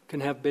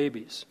can have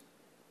babies.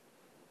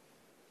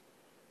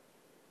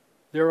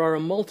 There are a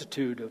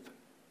multitude of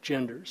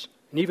genders,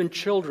 and even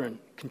children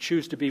can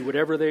choose to be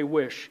whatever they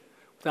wish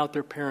without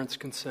their parents'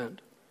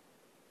 consent.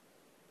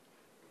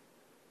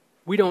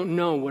 We don't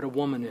know what a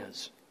woman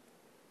is.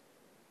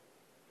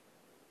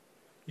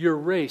 Your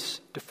race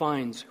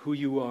defines who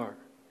you are.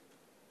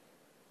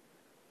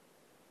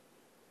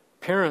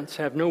 Parents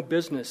have no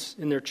business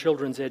in their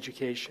children's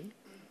education.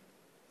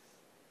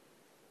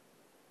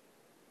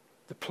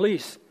 The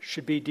police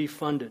should be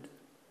defunded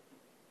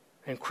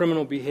and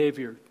criminal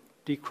behavior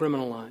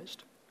decriminalized.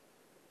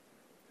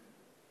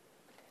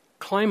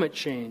 Climate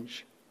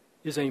change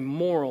is a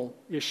moral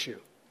issue.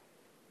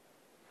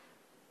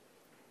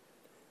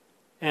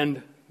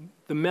 And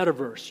the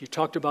metaverse, you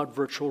talked about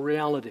virtual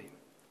reality.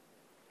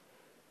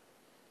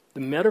 The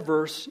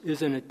metaverse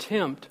is an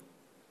attempt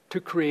to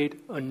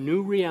create a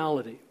new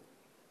reality.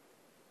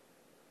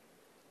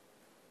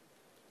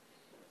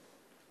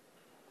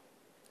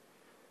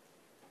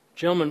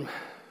 Gentlemen,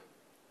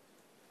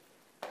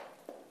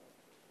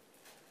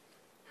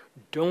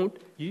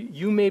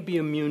 you may be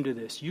immune to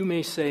this. You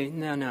may say,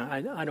 no,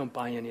 I don't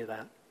buy any of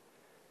that.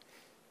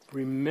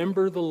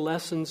 Remember the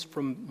lessons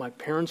from my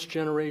parents'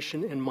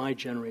 generation and my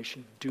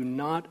generation. Do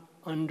not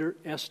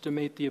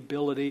underestimate the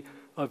ability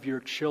of your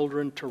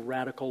children to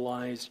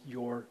radicalize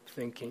your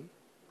thinking.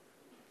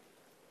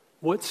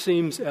 what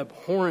seems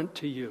abhorrent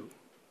to you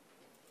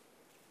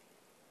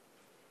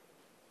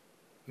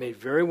may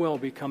very well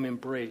become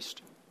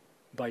embraced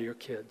by your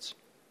kids.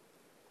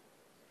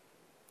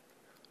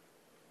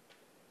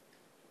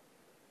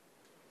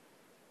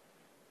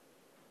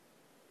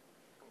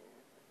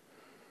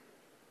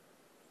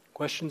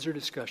 Questions or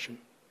discussion?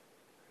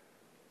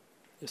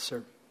 Yes,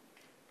 sir.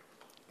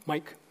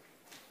 Mike?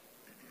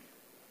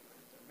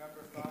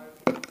 Number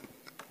 5.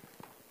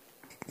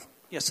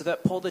 Yeah, so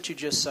that poll that you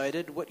just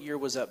cited, what year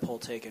was that poll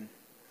taken?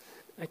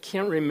 I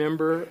can't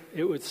remember.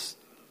 It was,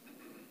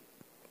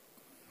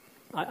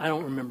 I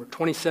don't remember,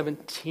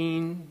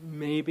 2017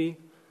 maybe.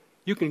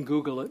 You can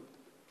Google it.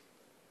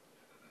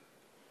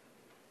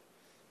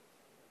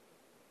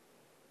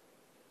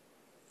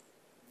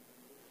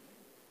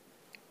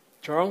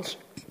 Charles?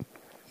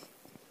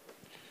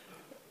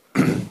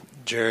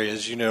 Jerry,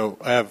 as you know,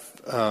 I have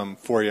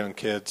 4 young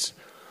kids,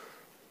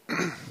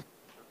 and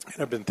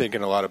I've been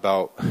thinking a lot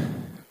about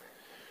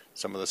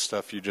some of the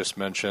stuff you just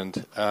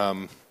mentioned.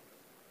 And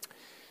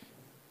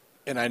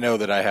I know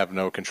that I have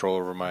no control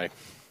over my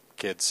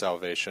kids'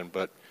 salvation,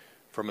 but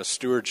from a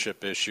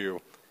stewardship issue,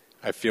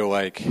 I feel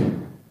like,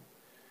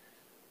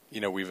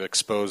 we've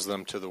exposed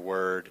them to the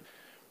Word.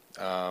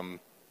 2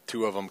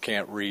 of them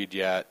can't read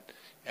yet,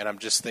 and I'm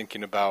just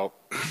thinking about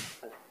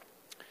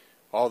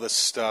all this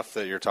stuff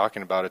that you're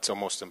talking about. It's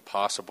almost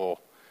impossible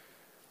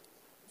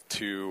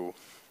to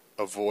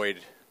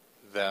avoid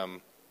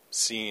them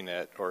seeing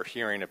it or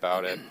hearing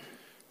about it,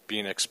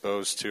 being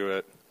exposed to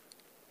it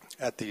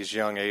at these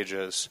young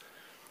ages.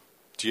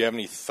 Do you have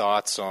any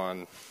thoughts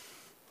on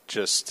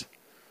just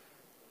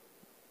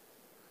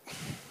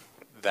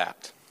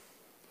that?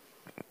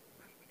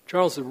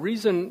 Charles, the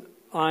reason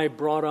I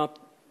brought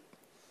up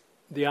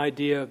the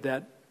idea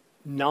that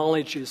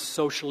knowledge is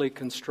socially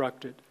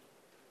constructed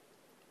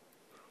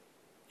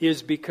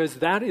is because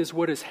that is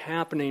what is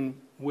happening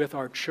with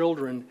our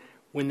children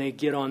when they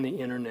get on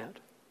the internet.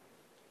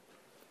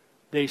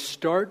 They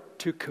start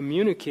to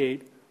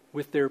communicate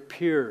with their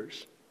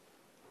peers.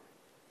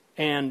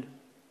 And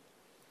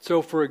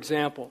so, for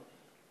example,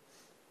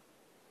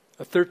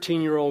 a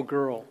 13-year-old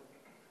girl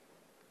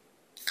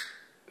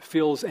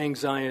feels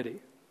anxiety,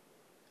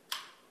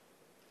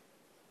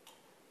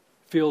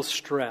 feels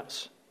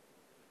stress.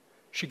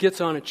 She gets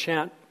on a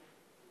chat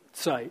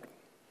site,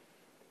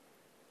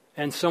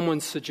 and someone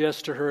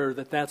suggests to her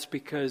that that's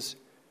because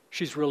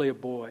she's really a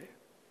boy.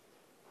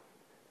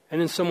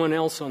 And then someone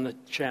else on the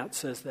chat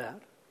says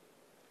that,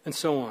 and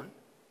so on.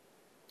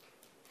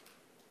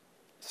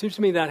 It seems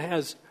to me that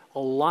has a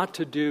lot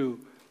to do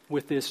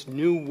with this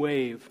new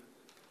wave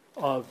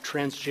of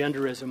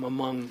transgenderism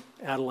among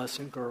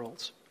adolescent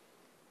girls.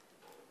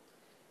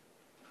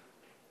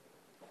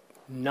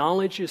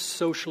 Knowledge is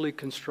socially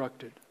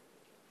constructed.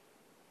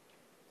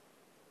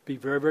 Be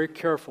very, very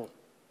careful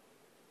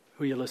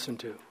who you listen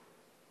to.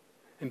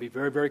 And be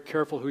very, very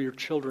careful who your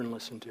children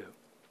listen to.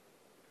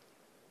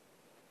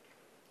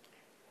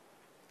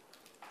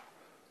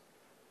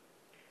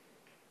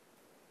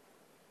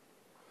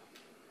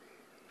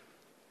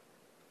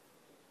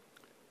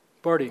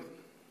 Barty.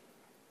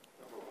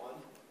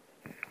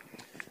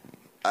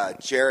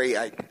 Jerry,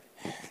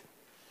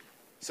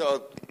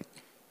 so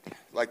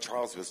like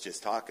Charles was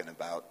just talking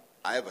about,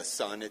 I have a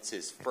son. It's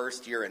his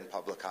first year in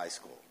public high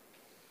school.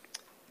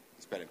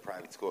 He's been in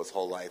private school his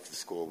whole life. The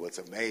school was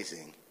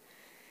amazing.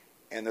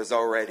 And there's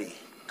already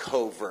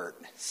covert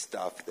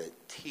stuff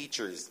that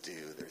teachers do.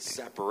 There's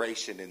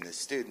separation in the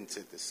students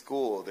at the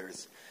school.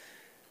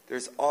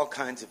 There's all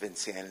kinds of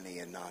insanity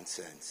and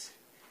nonsense.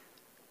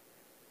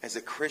 As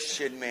a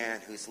Christian man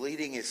who's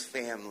leading his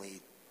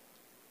family,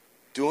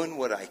 doing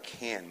what I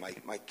can,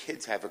 my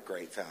kids have a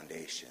great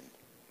foundation.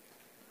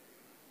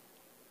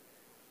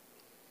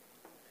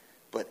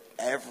 But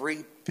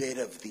every bit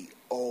of the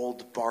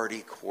old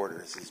Barty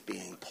quarters is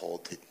being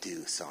pulled to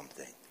do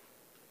something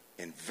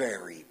in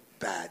very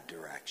bad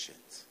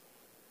directions.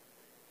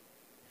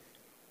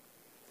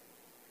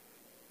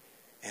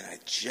 And I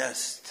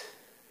just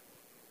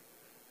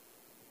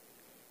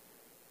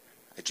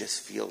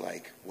feel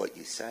like what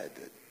you said,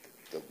 that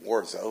the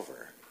war's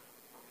over.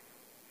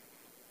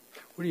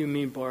 What do you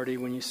mean, Barty,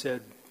 when you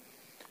said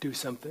do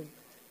something?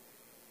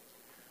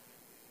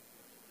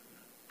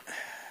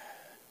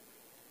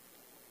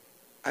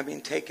 I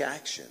mean, take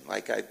action.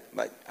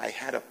 I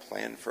had a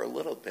plan for a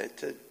little bit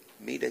to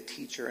meet a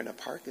teacher in a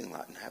parking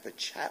lot and have a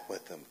chat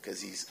with him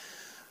because he's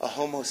a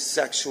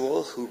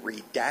homosexual who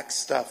redacts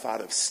stuff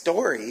out of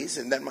stories,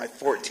 and then my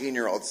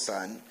 14-year-old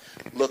son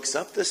looks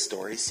up the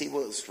story, see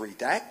what was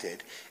redacted,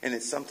 and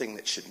it's something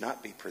that should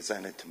not be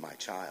presented to my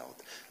child.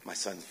 My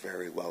son's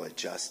very well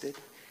adjusted.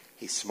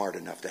 He's smart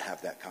enough to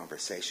have that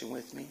conversation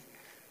with me.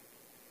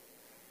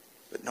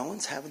 But no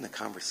one's having the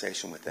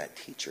conversation with that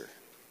teacher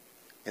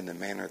in the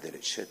manner that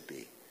it should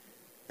be.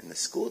 And the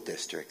school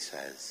district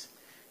says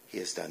he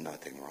has done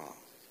nothing wrong.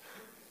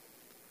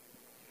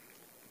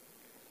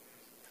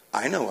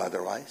 I know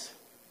otherwise.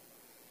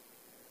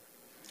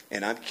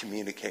 And I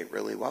communicate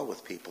really well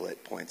with people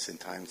at points and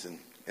times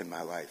in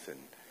my life.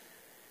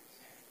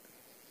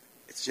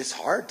 it's just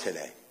hard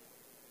today.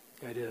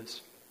 It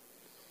is.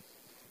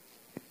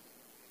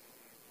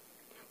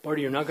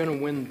 Barty, you're not going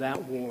to win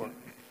that war.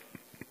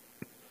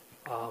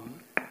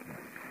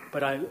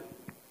 But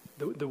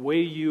the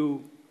way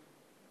you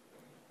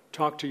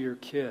talk to your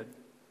kid,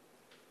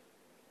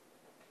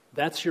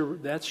 that's your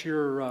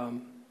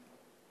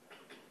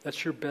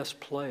best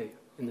play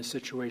in the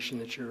situation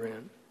that you're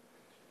in.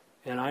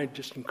 And I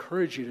just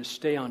encourage you to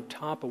stay on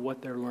top of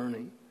what they're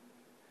learning.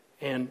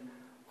 And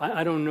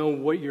I don't know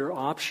what your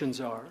options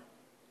are,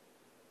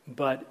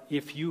 but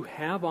if you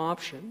have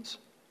options,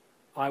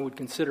 I would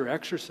consider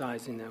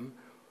exercising them,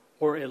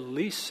 or at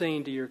least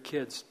saying to your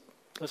kids,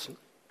 listen,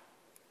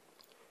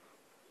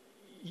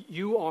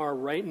 you are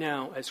right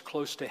now as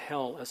close to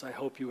hell as I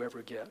hope you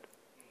ever get.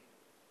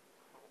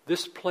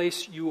 This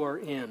place you are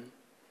in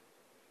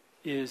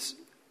it's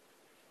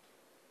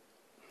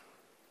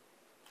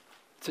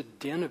a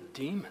den of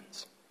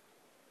demons.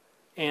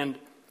 And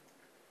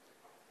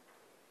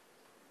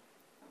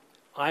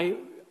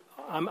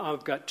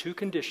I've got two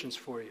conditions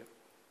for you.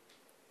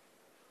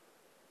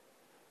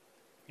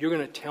 You're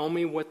going to tell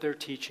me what they're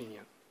teaching you,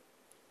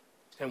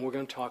 and we're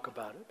going to talk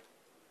about it.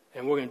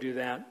 And we're going to do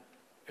that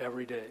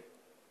every day.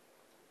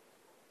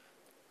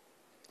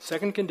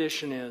 Second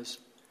condition is,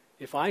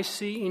 if I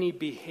see any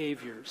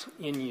behaviors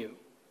in you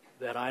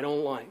that I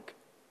don't like,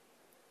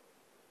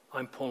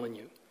 I'm pulling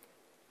you.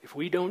 If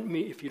you don't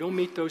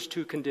meet those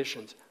two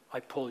conditions, I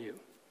pull you.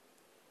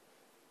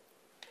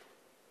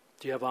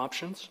 Do you have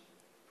options?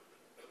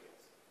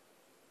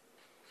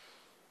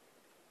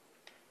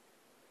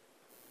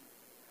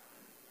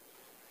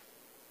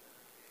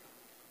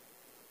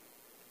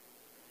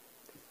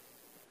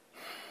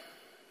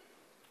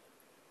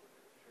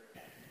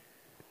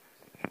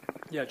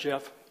 Yeah,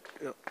 Jeff.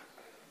 Yeah.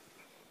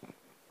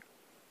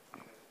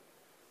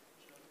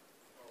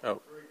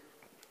 Oh.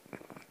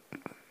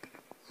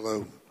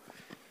 Hello.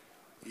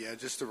 Yeah,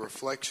 just a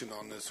reflection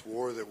on this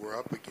war that we're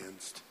up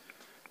against.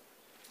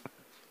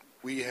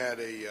 We had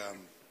a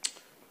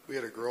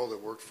girl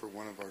that worked for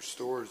one of our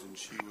stores, and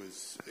she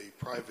was a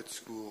private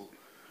school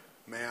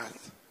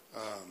math,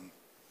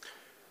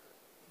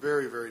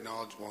 very, very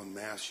knowledgeable in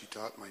math. She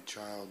taught my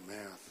child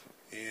math.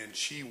 And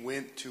she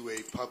went to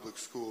a public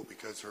school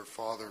because her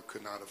father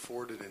could not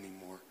afford it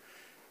anymore.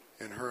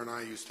 And her and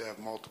I used to have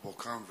multiple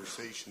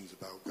conversations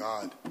about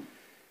God.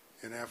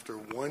 And after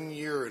 1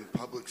 year in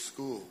public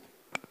school,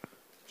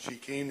 she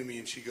came to me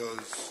and she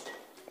goes,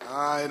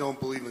 I don't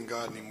believe in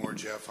God anymore,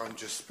 Jeff. I'm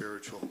just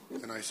spiritual.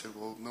 And I said,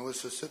 well,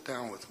 Melissa, sit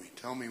down with me.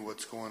 Tell me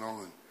what's going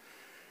on.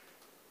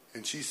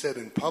 And she said,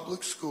 in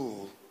public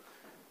school,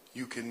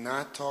 you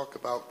cannot talk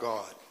about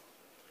God,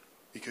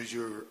 because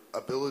your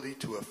ability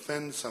to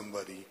offend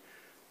somebody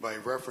by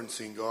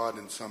referencing God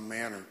in some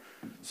manner.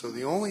 So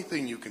the only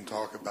thing you can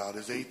talk about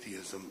is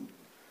atheism.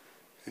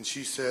 And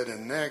she said,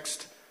 and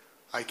next,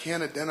 I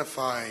can't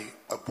identify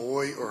a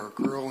boy or a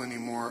girl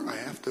anymore. I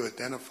have to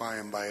identify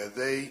them by a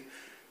they,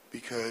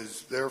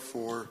 because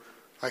therefore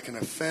I can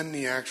offend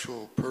the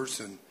actual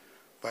person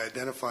by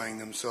identifying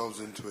themselves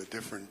into a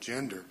different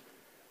gender.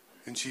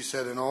 And she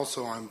said, and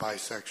also I'm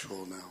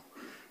bisexual now.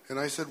 And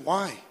I said,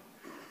 why?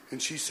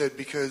 And she said,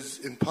 because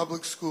in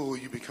public school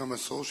you become a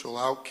social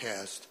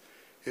outcast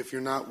if you're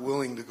not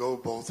willing to go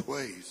both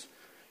ways.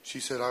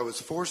 She said, I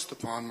was forced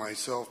upon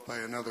myself by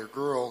another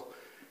girl,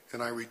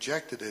 and I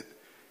rejected it,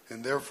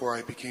 and therefore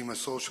I became a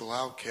social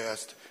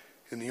outcast,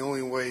 and the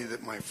only way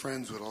that my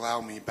friends would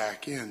allow me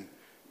back in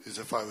is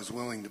if I was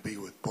willing to be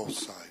with both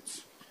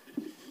sides.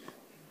 Yeah,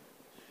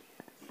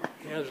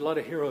 there's a lot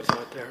of heroes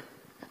out there.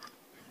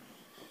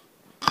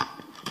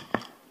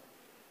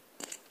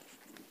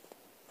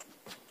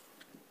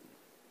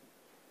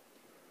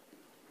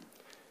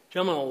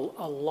 Gentlemen,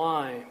 a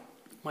lie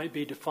might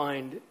be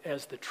defined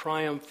as the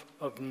triumph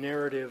of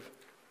narrative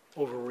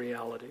over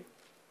reality.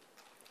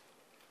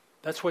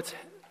 That's what's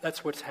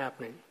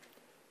happening.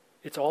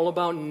 It's all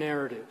about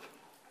narrative.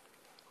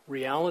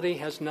 Reality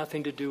has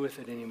nothing to do with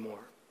it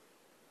anymore.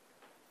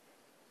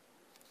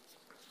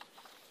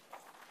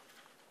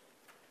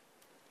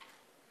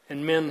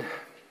 And men,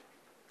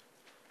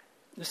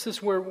 this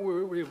is where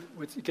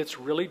it gets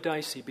really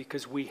dicey,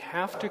 because we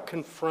have to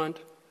confront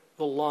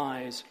the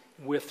lies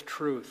with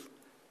truth.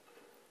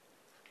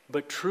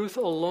 But truth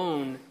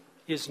alone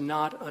is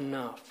not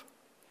enough.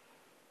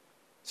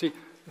 See,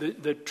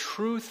 the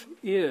truth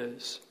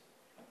is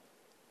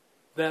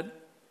that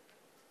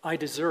I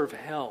deserve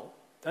hell.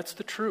 That's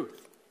the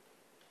truth.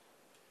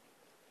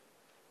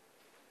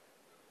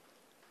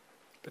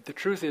 But the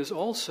truth is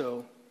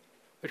also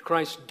that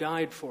Christ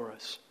died for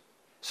us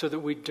so that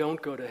we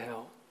don't go to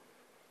hell.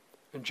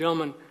 And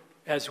gentlemen,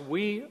 as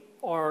we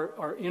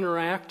are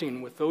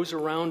interacting with those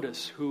around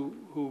us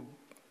who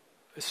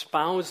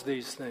espouse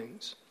these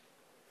things,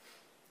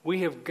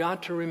 we have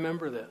got to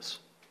remember this.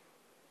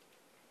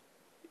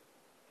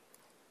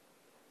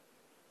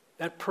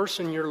 That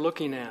person you're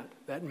looking at,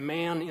 that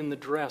man in the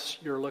dress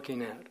you're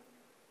looking at,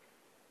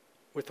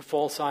 with the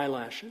false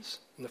eyelashes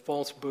and the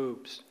false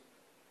boobs,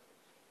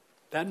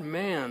 that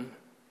man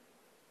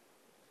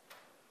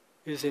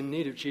is in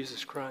need of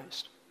Jesus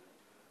Christ.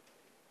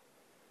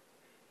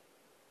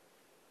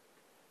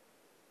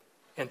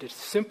 And to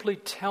simply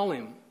tell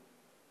him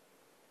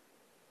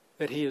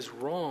that he is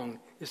wrong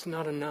is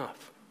not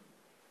enough.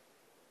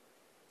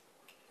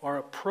 Our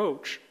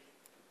approach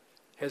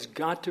has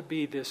got to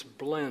be this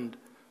blend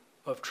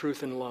of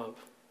truth and love.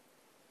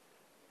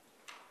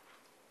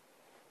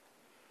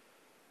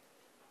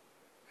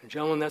 And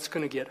gentlemen, that's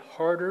going to get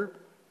harder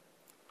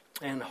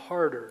and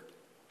harder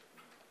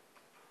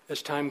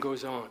as time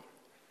goes on.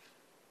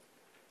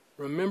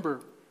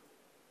 Remember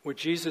what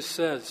Jesus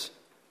says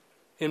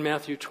in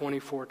Matthew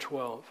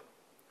 24:12.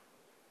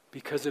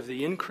 Because of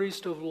the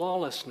increase of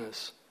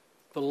lawlessness,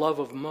 the love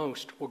of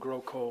most will grow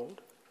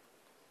cold.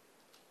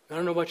 I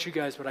don't know about you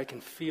guys, but I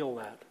can feel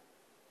that.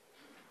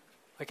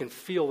 I can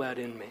feel that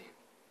in me.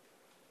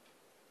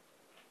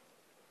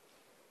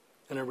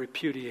 And I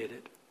repudiate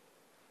it.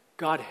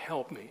 God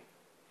help me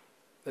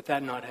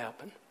that not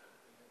happen.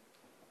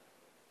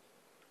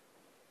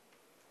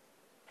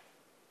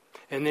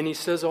 And then he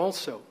says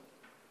also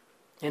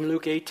in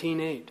Luke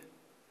 18:8,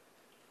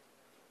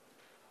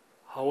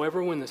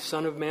 however, when the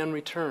Son of Man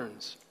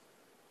returns,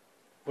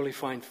 will he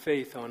find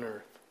faith on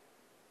earth?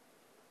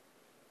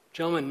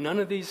 Gentlemen, none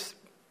of these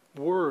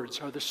words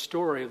are the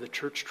story of the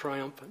church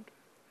triumphant.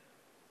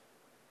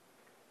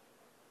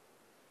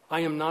 I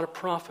am not a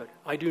prophet.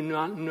 I do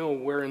not know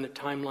where in the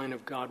timeline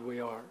of God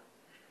we are.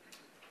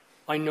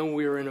 I know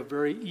we are in a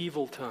very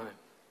evil time.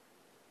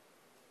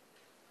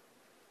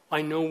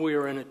 I know we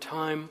are in a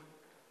time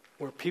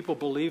where people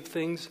believe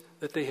things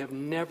that they have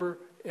never,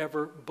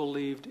 ever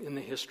believed in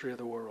the history of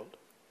the world.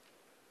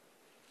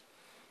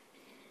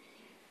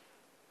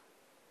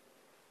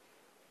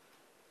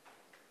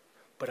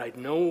 But I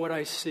know what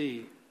I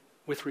see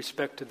with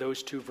respect to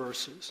those two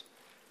verses.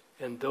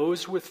 And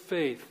those with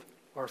faith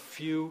are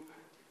few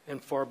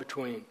and far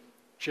between.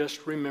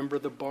 Just remember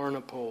the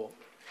Barna poll.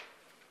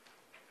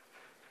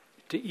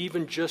 To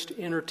even just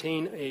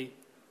entertain a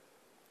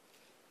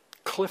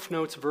Cliff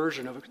Notes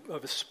version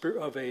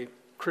of a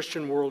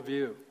Christian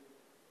worldview.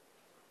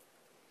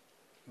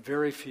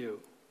 Very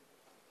few.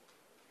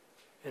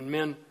 And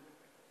men,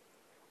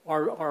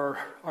 our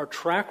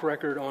track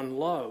record on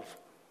love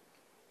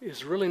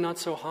is really not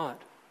so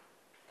hot.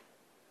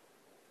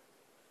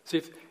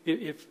 See,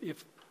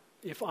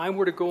 if I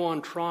were to go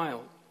on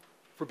trial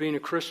for being a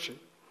Christian,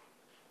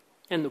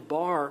 and the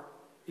bar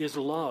is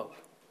love,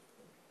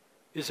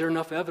 is there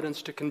enough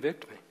evidence to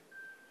convict me?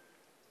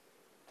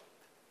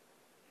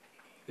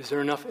 Is there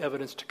enough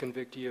evidence to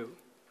convict you?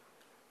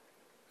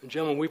 And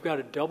gentlemen, we've got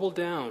to double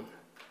down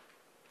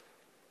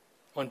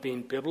on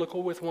being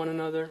biblical with one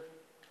another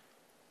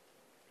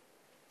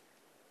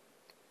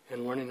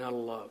and learning how to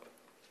love.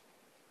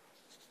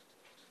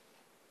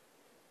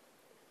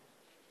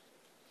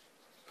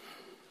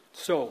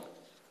 So,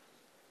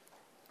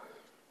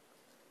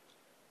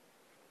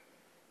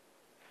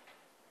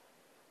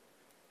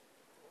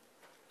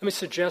 let me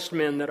suggest,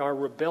 men, that our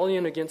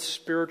rebellion against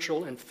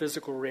spiritual and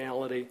physical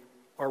reality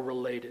are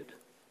related.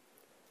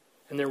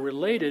 And they're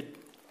related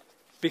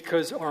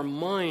because our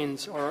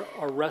minds are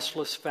a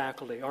restless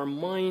faculty. Our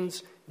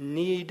minds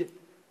need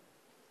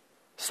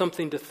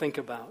something to think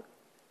about.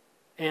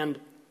 And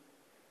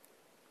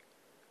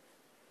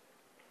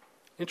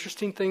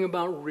interesting thing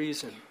about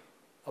reason,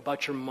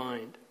 about your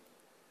mind,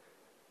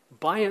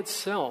 by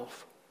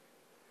itself,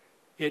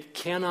 it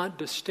cannot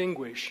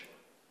distinguish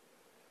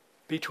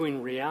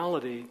between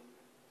reality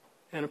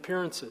and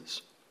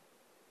appearances.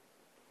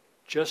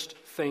 Just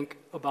think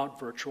about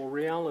virtual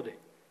reality.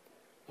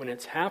 When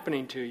it's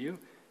happening to you,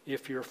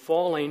 if you're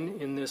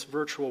falling in this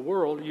virtual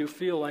world, you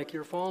feel like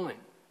you're falling.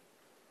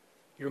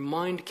 Your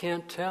mind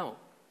can't tell.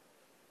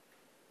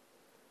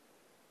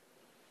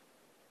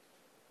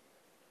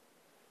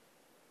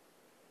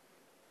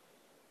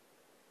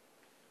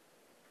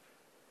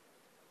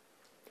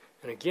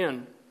 And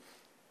again,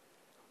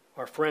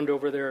 our friend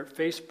over there at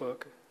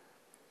Facebook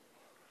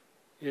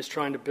is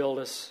trying to build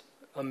us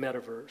a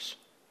metaverse.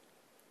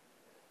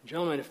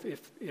 Gentlemen,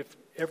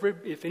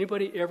 if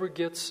anybody ever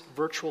gets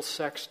virtual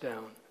sex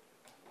down,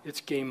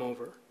 it's game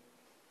over.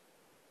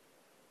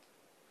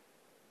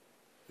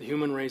 The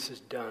human race is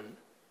done.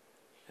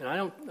 And I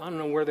don't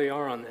know where they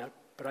are on that,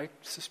 but I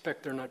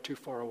suspect they're not too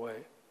far away.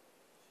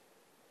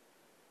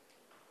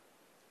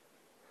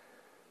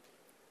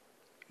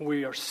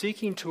 We are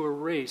seeking to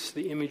erase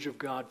the image of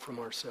God from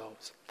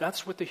ourselves.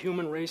 That's what the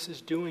human race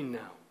is doing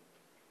now.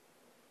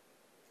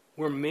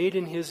 We're made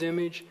in His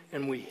image,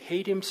 and we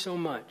hate Him so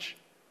much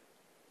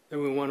that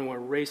we want to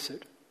erase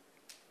it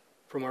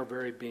from our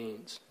very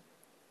beings.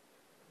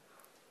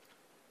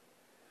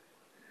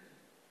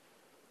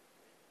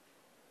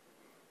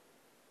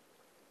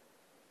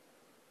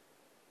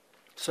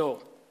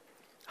 So,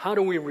 how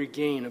do we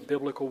regain a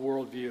biblical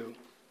worldview?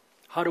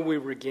 How do we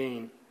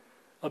regain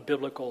a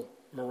biblical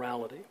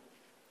morality?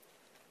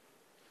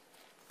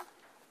 I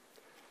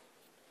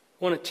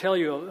want to tell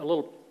you a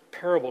little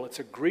parable. It's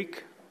a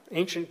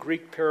ancient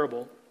Greek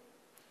parable.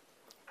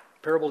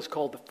 The parable is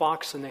called The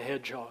Fox and the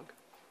Hedgehog.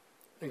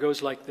 It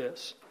goes like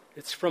this.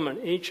 It's from an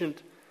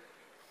ancient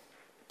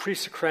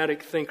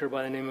pre-Socratic thinker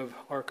by the name of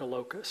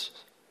Archilochus.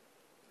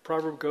 The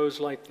proverb goes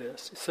like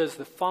this. It says,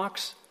 the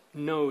fox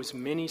knows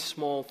many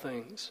small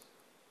things,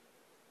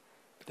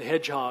 but the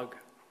hedgehog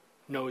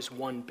knows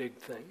one big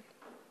thing.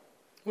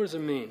 What does it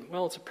mean?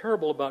 Well, it's a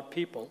parable about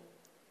people.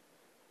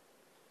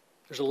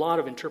 There's a lot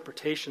of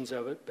interpretations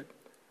of it, but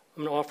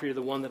I'm going to offer you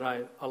the one that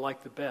I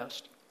like the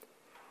best.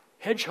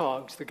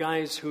 Hedgehogs, the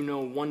guys who know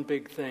one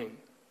big thing,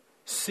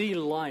 see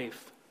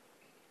life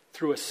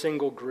through a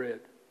single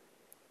grid.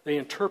 They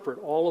interpret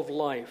all of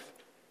life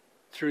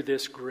through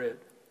this grid.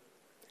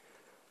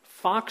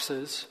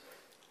 Foxes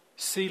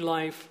see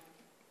life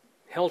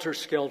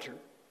helter-skelter.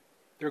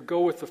 They go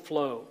with the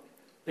flow.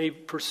 They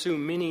pursue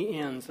many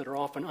ends that are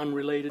often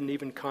unrelated and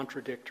even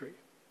contradictory.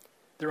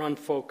 They're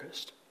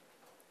unfocused.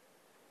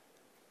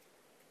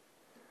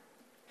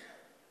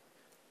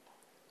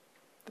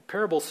 The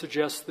parable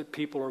suggests that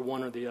people are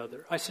one or the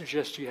other. I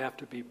suggest you have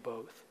to be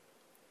both.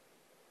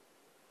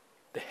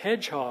 The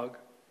hedgehog,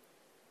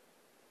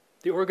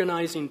 the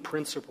organizing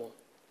principle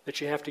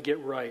that you have to get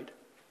right,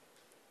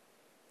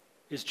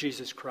 is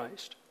Jesus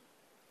Christ.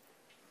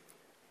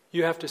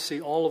 You have to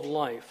see all of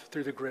life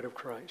through the grid of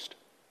Christ.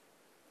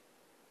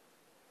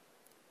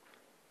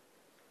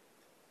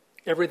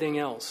 Everything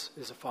else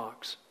is a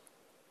fox.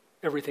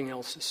 Everything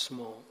else is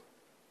small.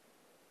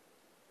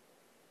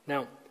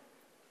 Now,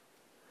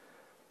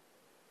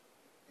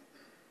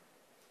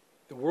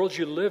 the world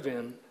you live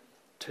in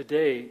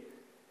today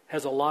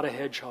has a lot of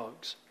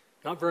hedgehogs.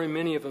 Not very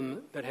many of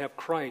them that have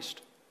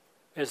Christ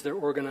as their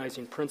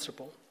organizing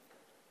principle.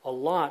 A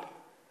lot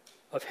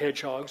of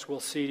hedgehogs will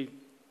see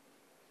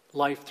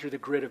life through the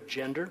grid of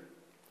gender.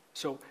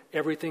 So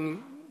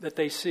everything that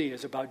they see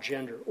is about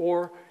gender,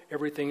 or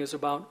everything is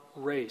about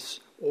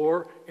race,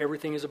 or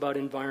everything is about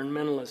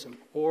environmentalism,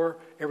 or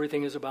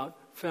everything is about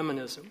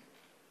feminism.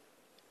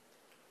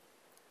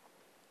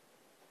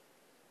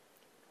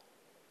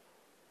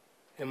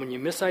 And when you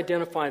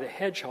misidentify the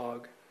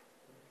hedgehog,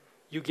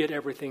 you get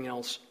everything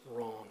else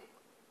wrong.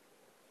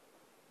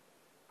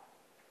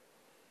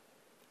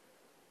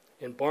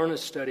 And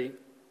Barna's study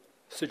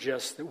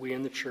suggests that we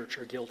in the church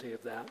are guilty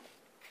of that.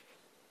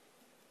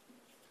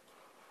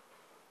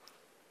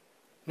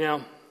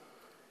 Now,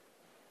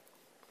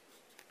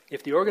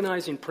 if the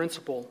organizing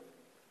principle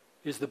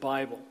is the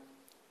Bible,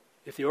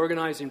 if the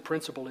organizing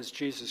principle is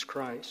Jesus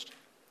Christ,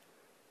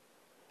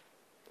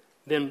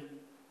 then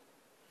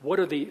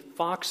what are the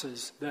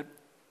foxes that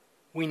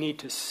we need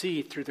to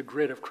see through the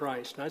grid of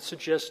Christ? And I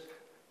suggest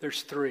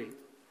there's three.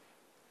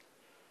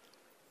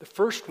 The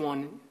first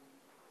one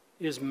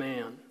is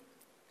man.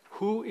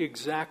 Who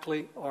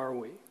exactly are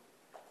we?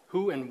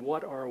 Who and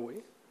what are we?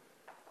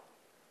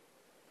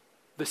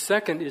 The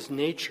second is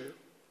nature.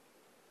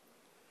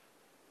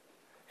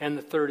 And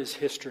the third is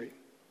history.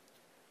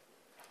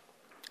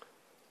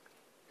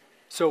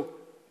 So,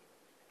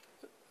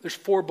 there's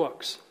 4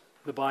 books.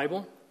 The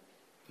Bible,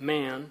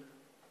 man,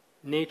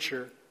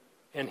 nature,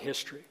 and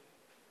history.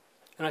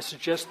 And I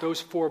suggest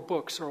those 4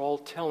 books are all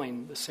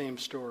telling the same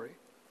story.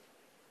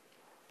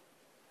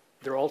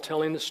 They're all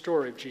telling the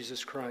story of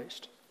Jesus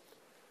Christ.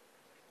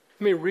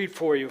 Let me read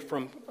for you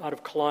from out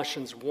of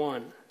Colossians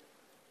 1.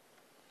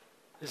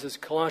 This is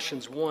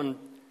Colossians 1,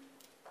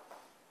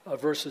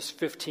 verses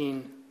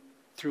 15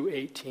 through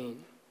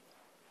 18.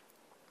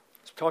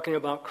 It's talking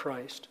about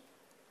Christ.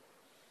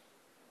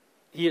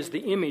 He is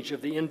the image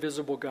of the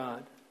invisible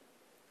God,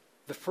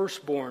 the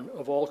firstborn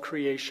of all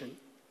creation.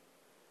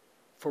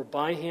 For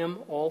by him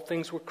all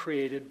things were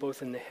created,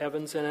 both in the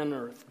heavens and on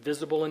earth,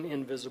 visible and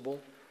invisible,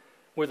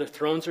 whether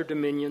thrones or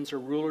dominions or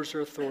rulers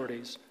or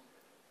authorities.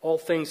 All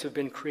things have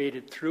been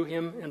created through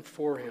him and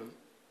for him.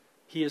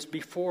 He is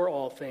before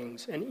all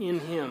things, and in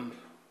him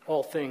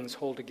all things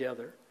hold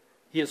together.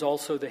 He is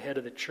also the head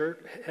of the church,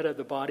 head of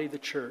the body, the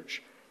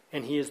church,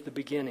 and he is the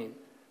beginning,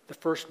 the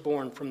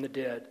firstborn from the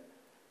dead,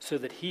 so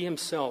that he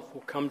himself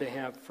will come to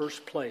have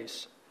first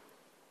place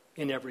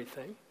in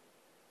everything.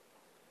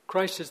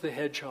 Christ is the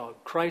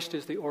hedgehog. Christ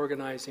is the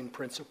organizing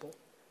principle.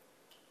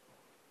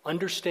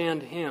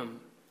 Understand him,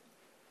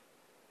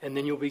 and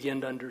then you'll begin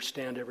to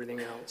understand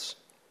everything else.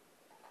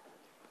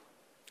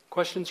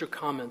 Questions or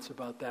comments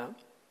about that?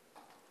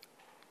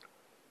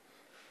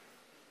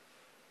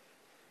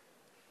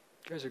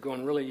 You guys are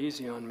going really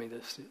easy on me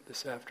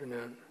this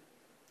afternoon.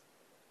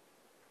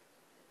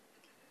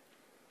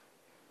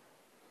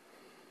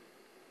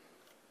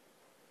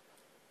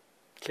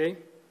 Okay?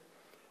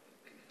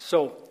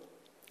 So,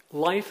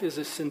 life is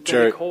a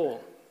synthetic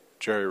whole.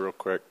 Jerry, real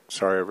quick.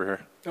 Sorry, over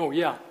here. Oh,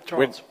 yeah.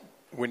 Charles.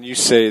 When you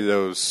say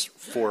those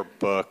 4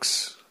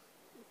 books,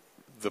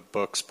 the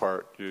books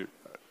part, you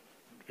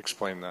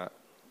explain that.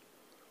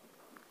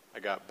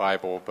 I got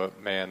Bible,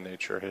 but man,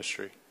 nature,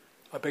 history.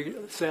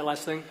 Say that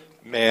last thing.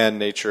 Man,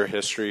 nature,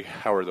 history.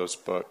 How are those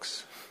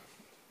books?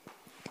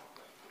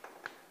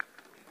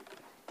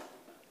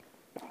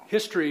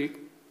 History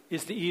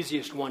is the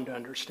easiest one to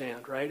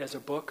understand, right? As a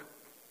book,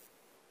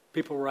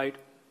 people write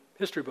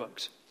history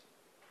books.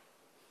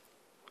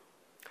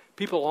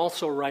 People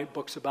also write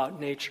books about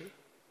nature.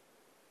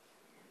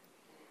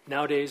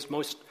 Nowadays,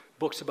 most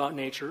books about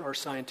nature are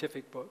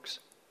scientific books.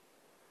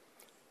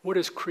 What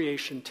is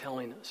creation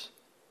telling us?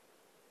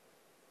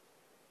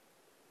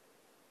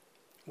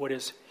 What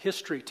is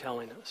history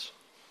telling us?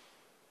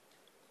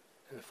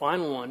 And the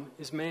final one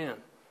is man.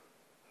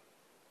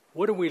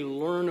 What do we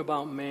learn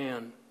about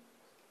man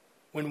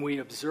when we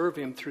observe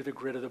him through the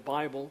grid of the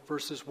Bible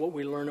versus what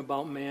we learn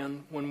about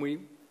man when we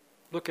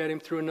look at him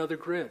through another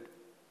grid?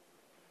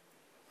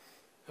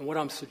 And what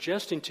I'm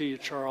suggesting to you,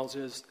 Charles,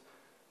 is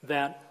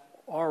that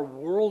our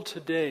world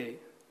today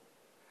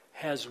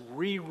has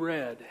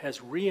reread,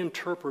 has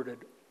reinterpreted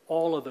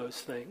all of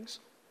those things.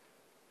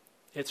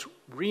 It's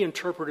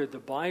reinterpreted the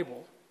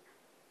Bible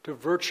to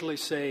virtually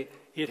say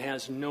it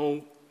has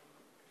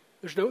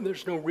there's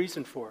no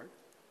reason for it.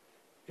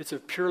 It's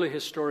of purely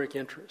historic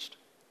interest.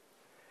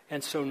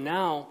 And so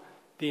now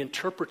the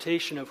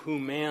interpretation of who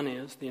man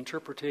is, the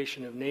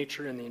interpretation of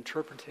nature, and the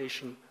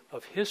interpretation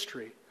of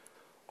history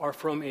are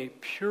from a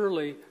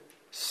purely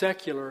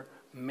secular,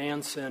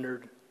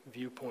 man-centered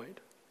viewpoint.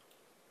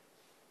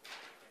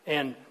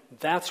 And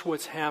that's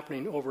what's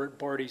happening over at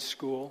Barty's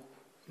school,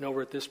 and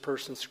over at this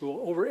person's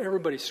school, over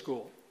everybody's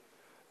school.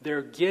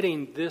 They're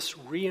getting this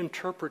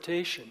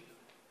reinterpretation,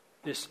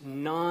 this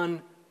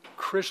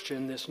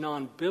non-Christian, this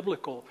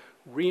non-biblical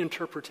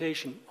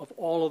reinterpretation of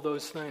all of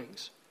those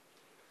things.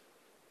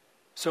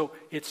 So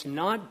it's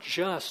not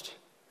just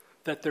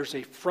that there's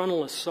a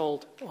frontal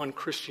assault on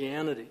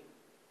Christianity.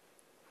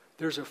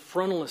 There's a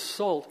frontal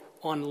assault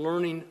on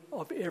learning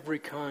of every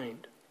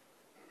kind.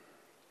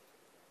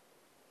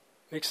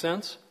 Make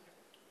sense?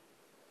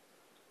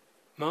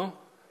 Mo?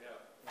 Yeah.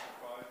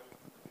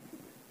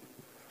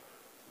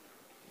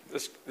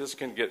 This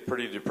can get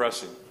pretty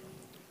depressing.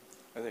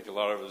 I think a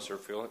lot of us are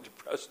feeling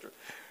depressed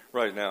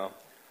right now.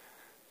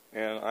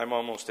 And I'm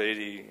almost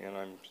 80, and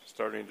I'm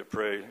starting to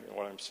pray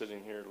when I'm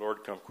sitting here,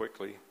 Lord, come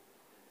quickly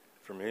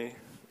for me.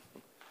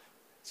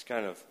 It's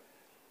kind of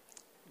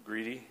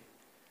greedy.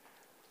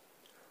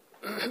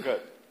 I've got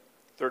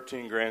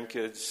 13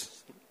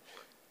 grandkids,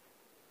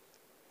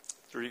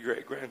 3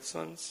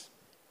 great-grandsons.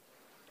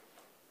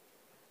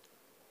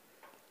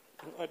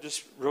 I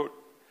just wrote,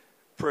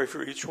 pray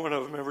for each one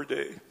of them every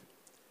day.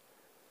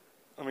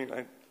 I mean,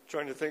 I'm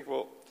trying to think,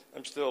 well,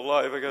 I'm still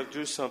alive. I got to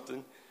do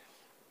something.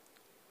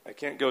 I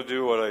can't go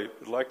do what I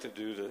would like to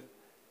do to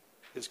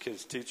his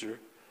kid's teacher.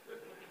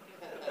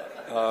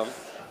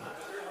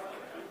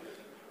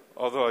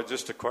 Although I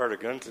just acquired a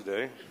gun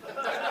today.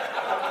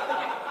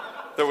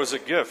 There was a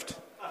gift.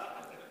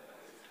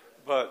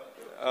 But,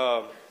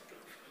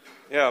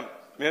 yeah,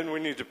 men, we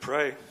need to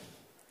pray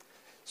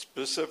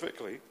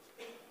specifically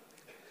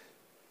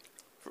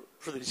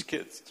for these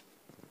kids.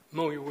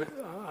 Mo,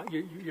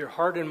 your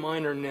heart and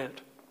mine are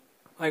knit.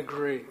 I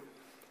agree.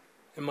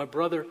 And my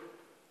brother,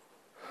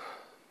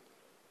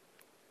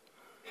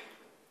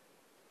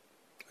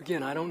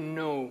 again, I don't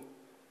know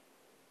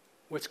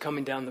what's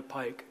coming down the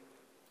pike.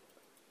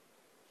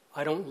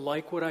 I don't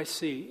like what I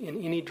see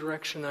in any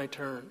direction I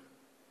turn.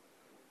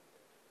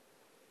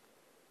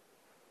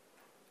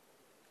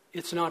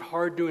 It's not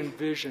hard to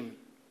envision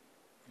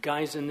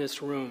guys in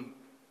this room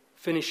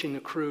finishing the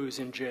cruise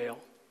in jail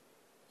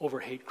over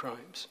hate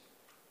crimes,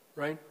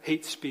 right?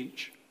 Hate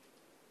speech.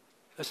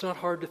 That's not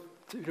hard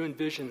to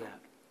envision that.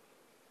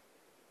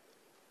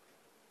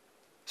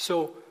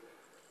 So,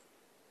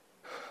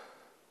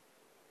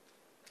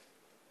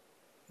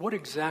 what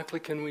exactly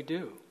can we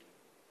do?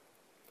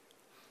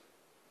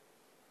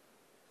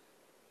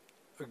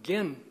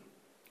 Again,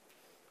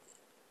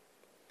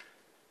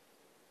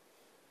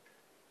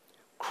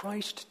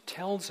 Christ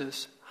tells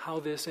us how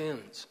this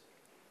ends.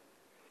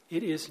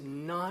 It is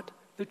not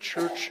the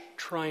church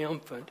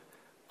triumphant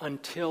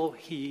until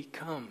he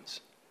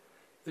comes.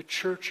 The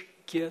church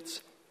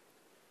gets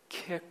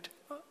kicked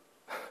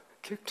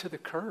to the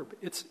curb.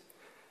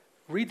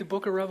 Read the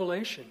book of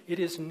Revelation. It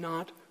is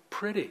not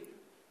pretty.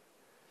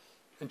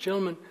 And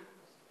gentlemen,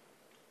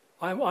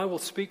 I will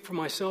speak for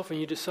myself and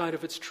you decide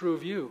if it's true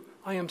of you.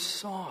 I am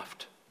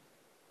soft.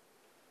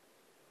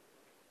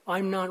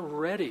 I'm not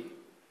ready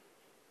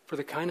for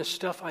the kind of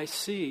stuff I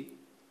see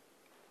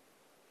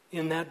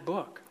in that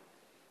book.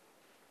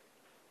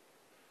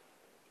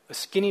 A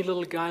skinny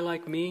little guy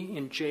like me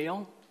in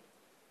jail,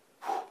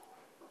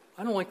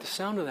 I don't like the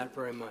sound of that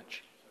very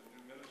much.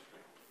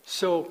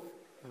 So,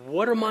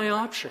 what are my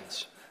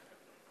options?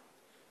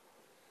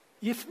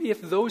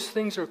 If those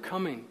things are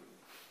coming,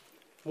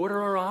 what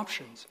are our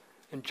options?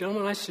 And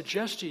gentlemen, I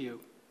suggest to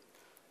you,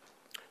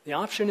 the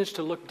option is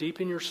to look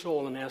deep in your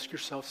soul and ask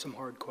yourself some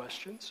hard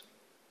questions.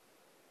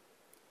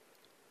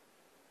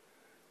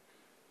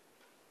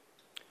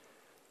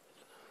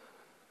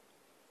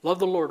 Love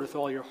the Lord with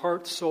all your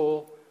heart,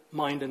 soul,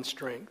 mind, and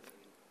strength.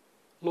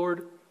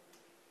 Lord,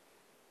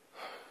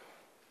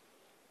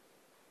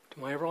 to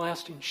my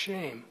everlasting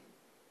shame,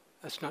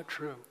 that's not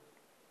true.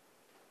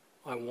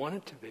 I want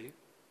it to be.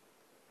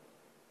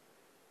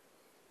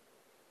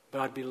 But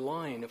I'd be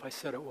lying if I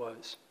said it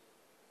was.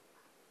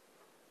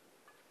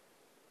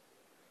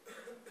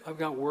 I've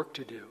got work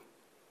to do.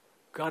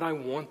 God, I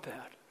want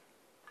that.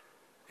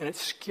 And it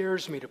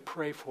scares me to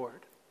pray for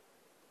it.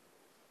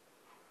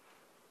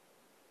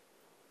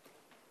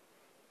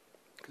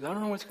 because I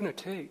don't know what it's going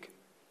to take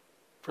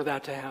for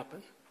that to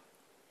happen.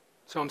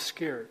 So I'm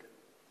scared.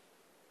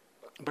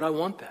 But I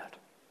want that.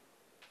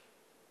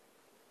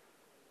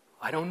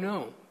 I don't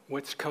know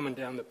what's coming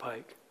down the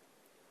pike.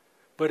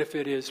 But if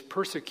it is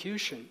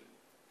persecution,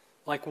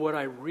 like what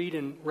I read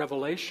in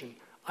Revelation,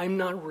 I'm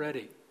not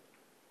ready.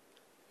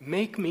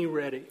 Make me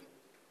ready.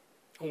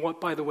 And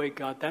what, by the way,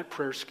 God, that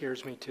prayer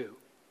scares me too.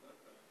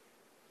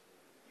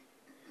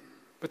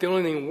 But the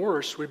only thing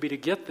worse would be to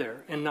get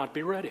there and not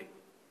be ready.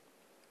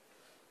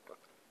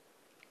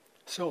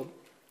 So,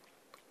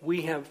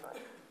 we have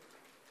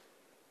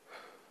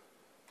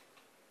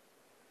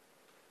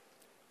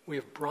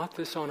brought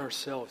this on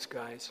ourselves,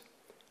 guys.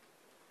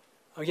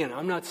 Again,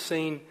 I'm not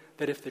saying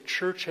that if the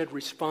church had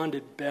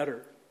responded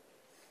better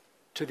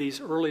to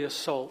these early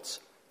assaults,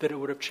 that it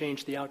would have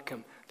changed the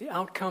outcome. The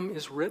outcome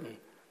is written.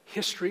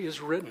 History is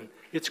written.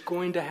 It's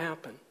going to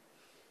happen.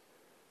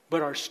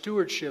 But our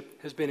stewardship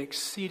has been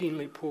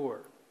exceedingly poor.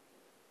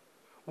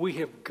 We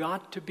have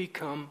got to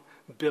become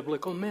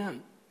biblical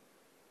men.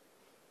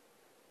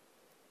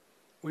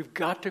 We've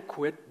got to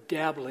quit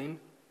dabbling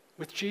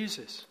with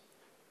Jesus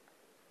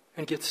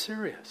and get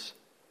serious.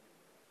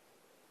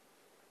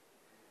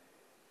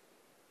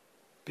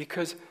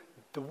 Because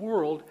the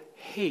world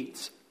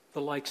hates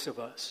the likes of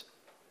us.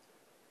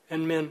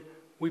 And men,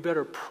 we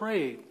better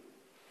pray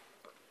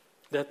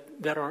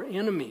that our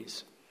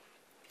enemies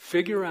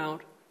figure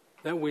out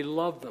that we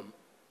love them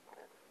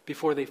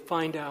before they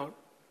find out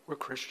we're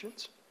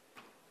Christians.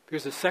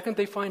 Because the second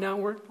they find out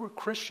we're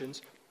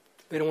Christians,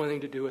 they don't want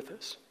anything to do with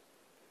us.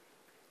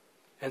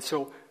 And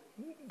so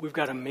we've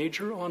got to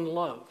major on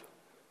love.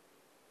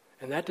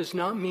 And that does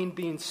not mean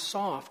being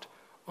soft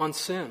on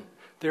sin.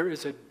 There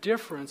is a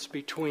difference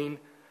between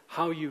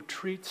how you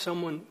treat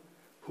someone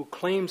who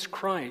claims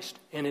Christ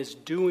and is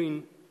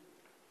doing,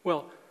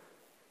 well,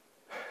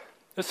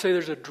 let's say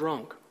there's a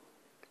drunk.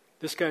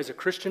 This guy's a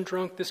Christian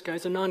drunk, this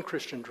guy's a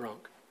non-Christian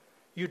drunk.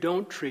 You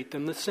don't treat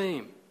them the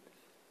same.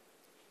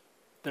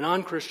 The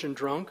non-Christian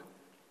drunk,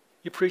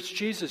 you preach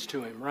Jesus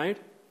to him, right?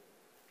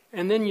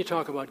 And then you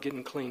talk about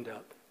getting cleaned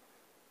up.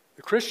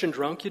 The Christian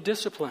drunk, you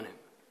discipline him.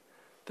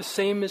 The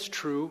same is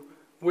true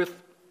with,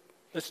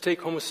 let's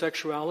take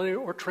homosexuality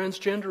or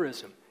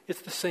transgenderism.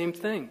 It's the same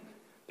thing.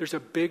 There's a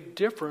big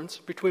difference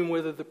between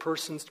whether the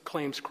person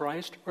claims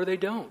Christ or they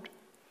don't.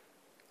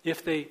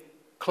 If they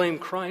claim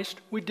Christ,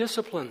 we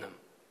discipline them.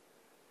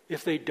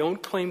 If they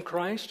don't claim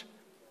Christ,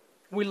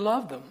 we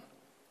love them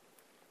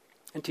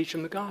and teach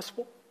them the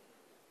gospel.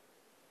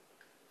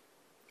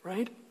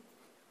 Right?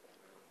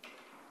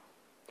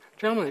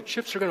 Gentlemen, the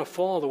chips are going to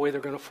fall the way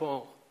they're going to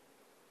fall.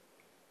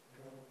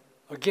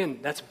 Again,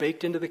 that's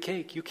baked into the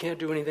cake. You can't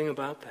do anything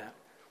about that.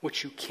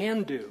 What you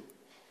can do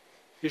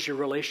is your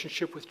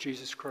relationship with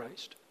Jesus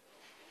Christ.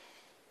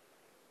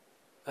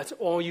 That's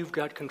all you've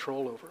got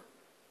control over.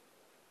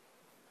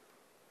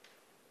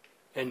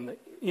 And the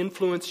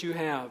influence you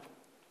have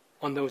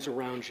on those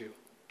around you.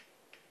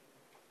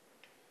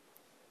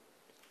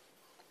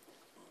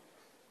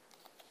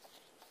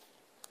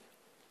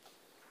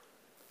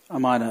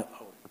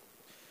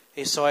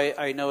 Hey, so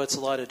I know it's a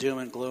lot of doom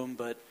and gloom,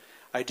 but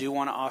I do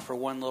want to offer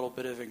one little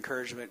bit of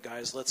encouragement,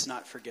 guys. Let's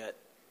not forget.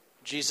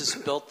 Jesus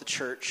built the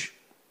church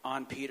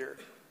on Peter,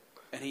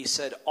 and he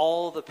said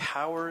all the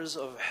powers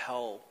of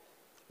hell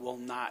will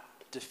not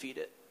defeat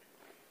it.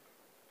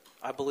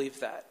 I believe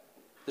that.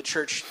 The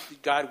church,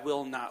 God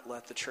will not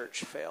let the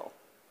church fail.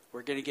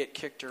 We're going to get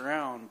kicked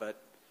around,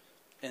 but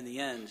in the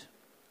end,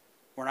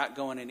 we're not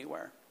going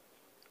anywhere.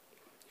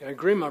 I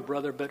agree, my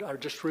brother, but I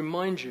just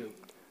remind you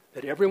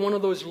that every one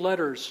of those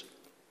letters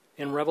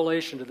in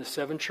Revelation to the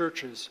 7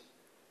 churches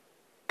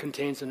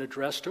contains an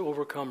address to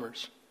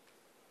overcomers.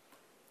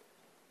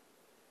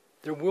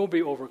 There will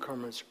be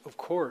overcomers, of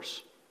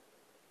course.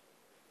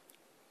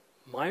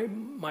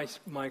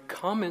 My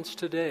comments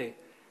today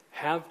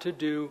have to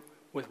do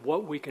with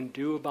what we can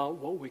do about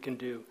what we can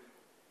do.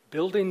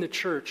 Building the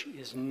church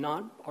is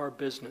not our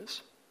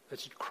business.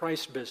 It's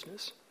Christ's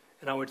business.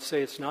 And I would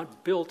say it's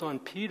not built on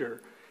Peter.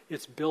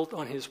 It's built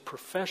on his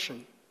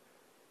profession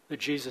that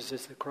Jesus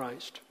is the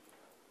Christ.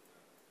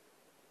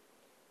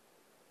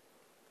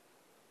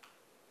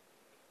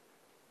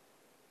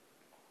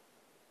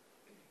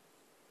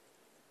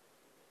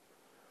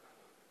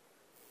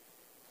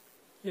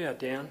 Yeah,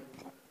 Dan.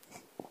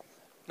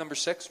 Number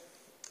 6.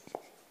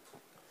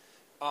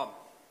 I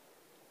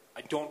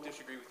don't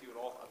disagree with you at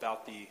all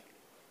about the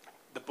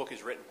book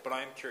is written, but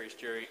I am curious,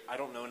 Jerry. I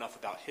don't know enough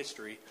about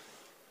history.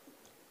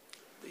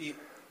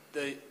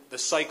 The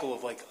cycle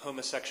of like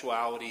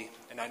homosexuality,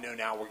 and I know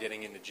now we're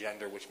getting into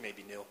gender, which may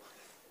be new.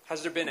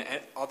 Has there been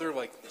other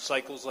like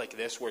cycles like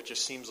this where it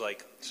just seems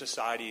like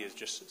society is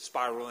just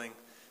spiraling,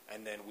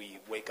 and then we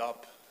wake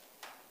up,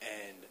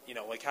 and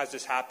like has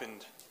this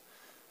happened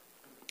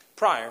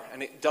prior,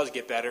 and it does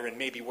get better, and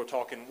maybe we're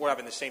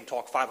having the same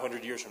talk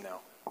 500 years from now?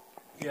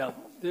 Yeah,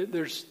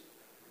 there's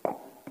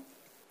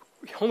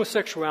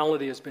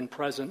homosexuality has been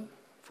present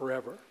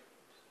forever,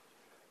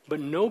 but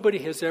nobody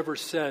has ever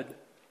said,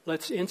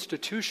 let's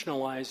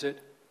institutionalize it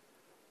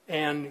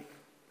and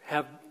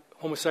have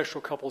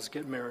homosexual couples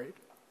get married.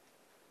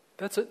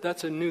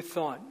 That's a new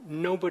thought.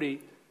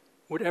 Nobody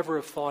would ever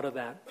have thought of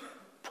that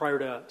prior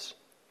to us.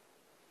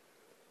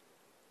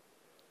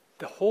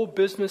 The whole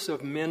business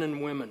of men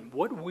and women,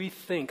 what we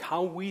think,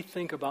 how we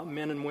think about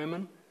men and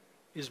women,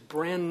 is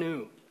brand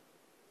new.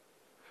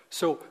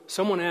 So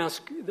someone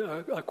asked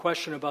a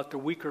question about the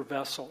weaker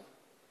vessel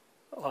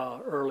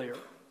earlier.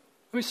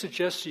 Let me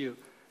suggest to you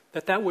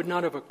that would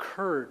not have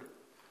occurred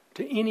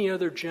to any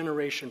other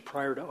generation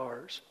prior to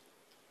ours.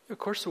 Of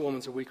course the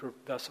woman's a weaker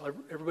vessel.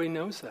 Everybody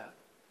knows that,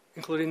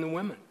 including the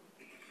women.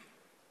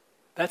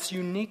 That's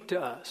unique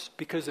to us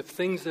because of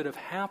things that have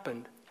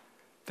happened,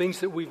 things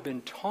that we've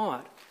been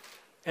taught,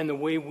 and the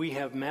way we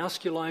have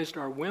masculized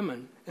our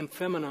women and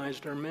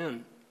feminized our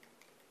men.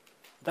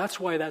 That's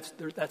why that's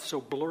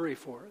so blurry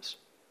for us.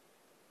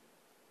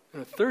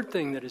 And a third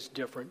thing that is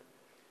different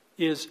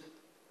is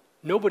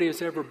nobody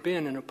has ever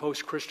been in a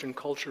post-Christian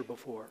culture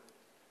before.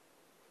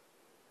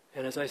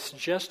 And as I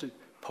suggested,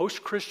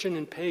 post-Christian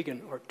and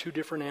pagan are two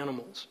different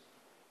animals.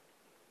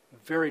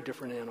 Very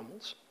different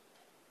animals.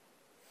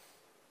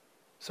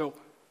 So,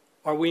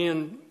 are we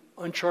in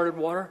uncharted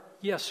water?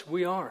 Yes,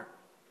 we are.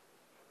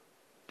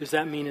 Does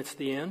that mean it's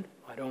the end?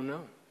 I don't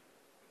know.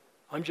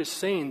 I'm just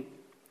saying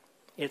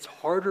it's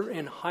harder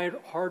and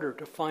harder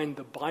to find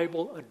the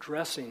Bible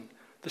addressing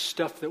the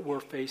stuff that we're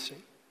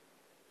facing.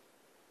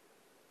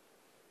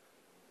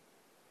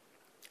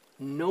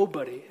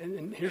 Nobody,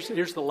 and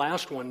here's the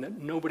last one that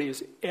nobody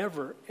has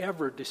ever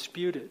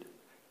disputed.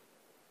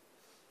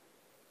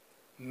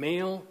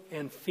 Male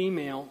and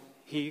female,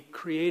 he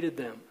created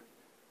them.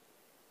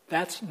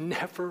 That's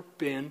never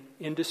been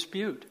in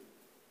dispute.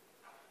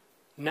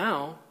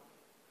 Now,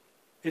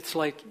 it's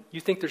like,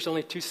 you think there's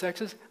only two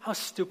sexes? How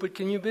stupid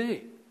can you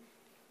be?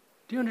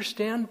 Do you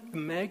understand the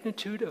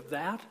magnitude of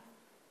that?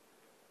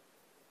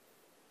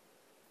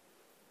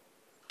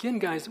 Again,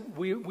 guys,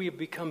 we have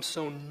become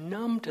so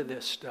numb to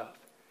this stuff.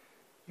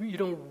 You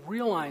don't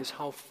realize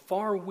how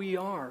far we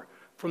are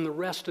from the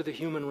rest of the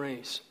human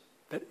race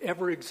that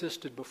ever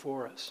existed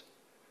before us.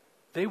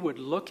 They would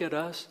look at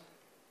us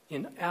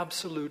in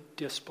absolute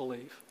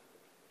disbelief.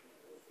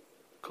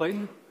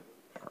 Clayton?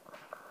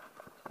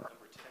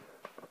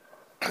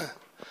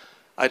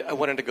 I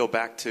wanted to go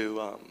back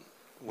to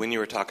when you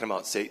were talking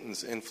about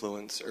Satan's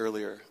influence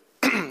earlier,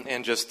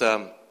 and just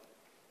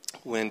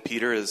when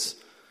Peter is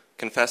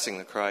confessing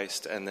the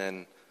Christ, and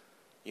then,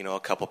 a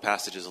couple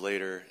passages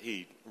later,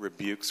 he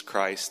rebukes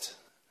Christ,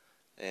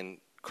 and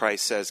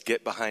Christ says,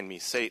 "Get behind me,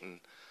 Satan."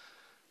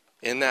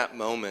 In that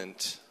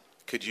moment,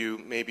 could you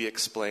maybe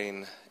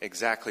explain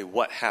exactly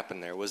what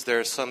happened there? Was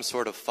there some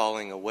sort of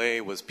falling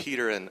away? Was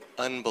Peter an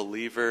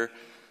unbeliever,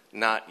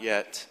 not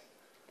yet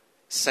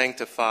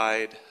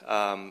sanctified?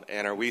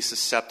 And are we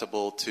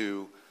susceptible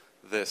to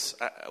this,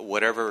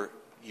 whatever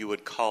you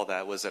would call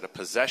that? Was it a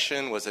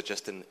possession? Was it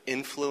just an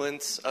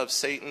influence of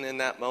Satan in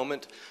that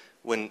moment?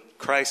 When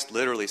Christ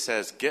literally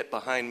says, "Get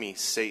behind me,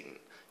 Satan,"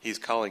 he's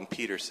calling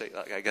Peter Satan.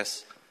 I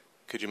guess,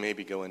 could you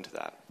maybe go into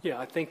that? Yeah,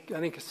 I think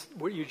it's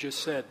what you just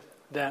said,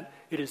 that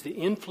it is the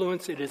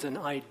influence, it is an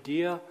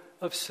idea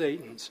of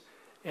Satan's,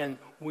 and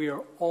we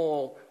are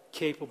all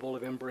capable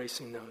of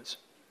embracing those.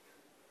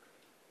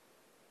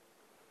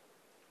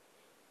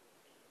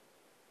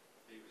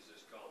 He was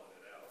just calling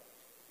it out.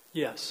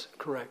 Yes,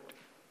 correct.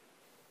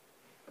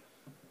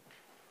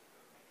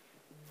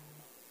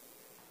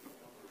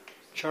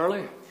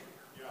 Charlie?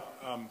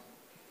 Yeah,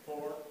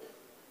 4.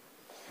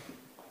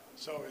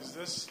 So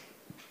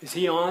is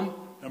he on?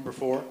 Number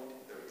 4?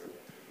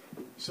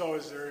 So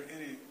is there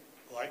any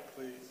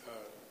likely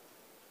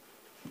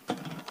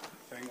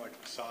thing like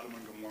Sodom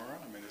and Gomorrah?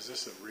 I mean, is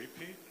this a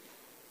repeat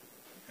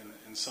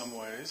in some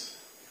ways?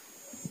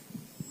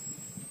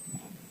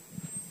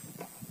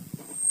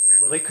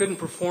 Well, they couldn't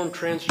perform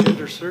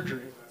transgender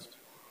surgery.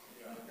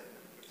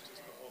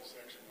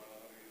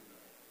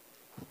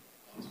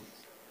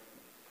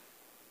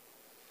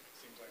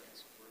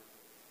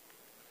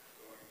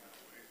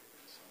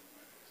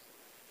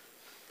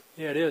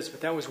 Yeah, it is, but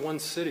that was one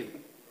city.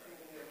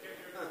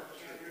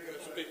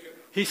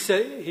 He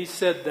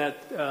said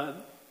that.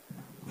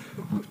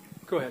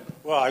 Go ahead.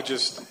 Well,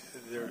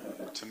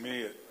 to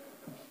me, it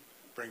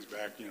brings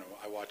back.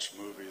 I watched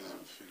movies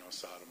of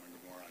Sodom and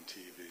Gomorrah on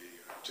TV,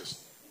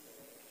 just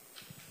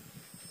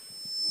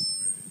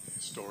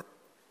story,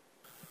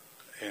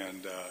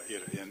 and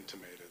it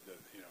intimated that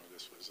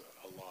this was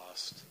a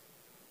lost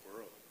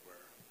world where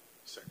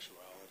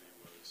sexuality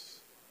was.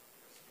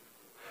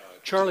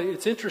 Charlie,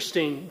 it's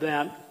interesting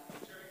that.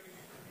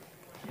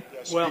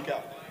 Well,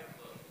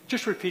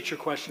 just repeat your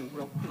question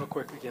real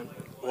quick again.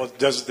 Well,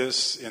 does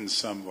this in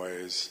some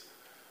ways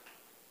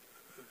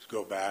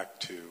go back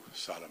to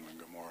Sodom and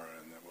Gomorrah,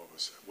 and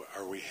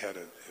are we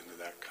headed into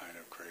that kind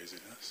of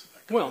craziness?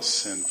 Well,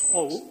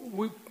 sinfulness?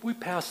 we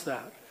passed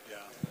that. Yeah.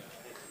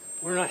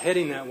 We're not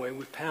heading that way.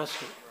 We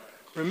passed it.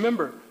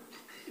 Remember,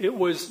 it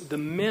was the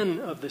men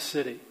of the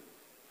city.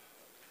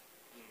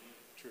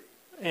 True.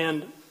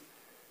 And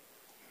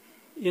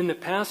in the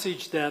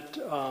passage that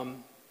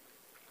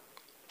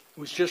It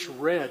was just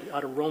read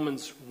out of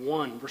Romans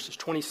 1, verses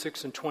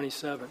 26 and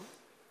 27.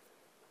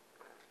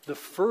 The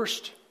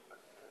first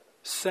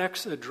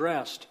sex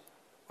addressed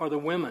are the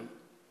women.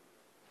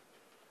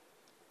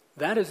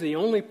 That is the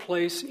only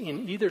place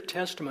in either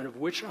testament of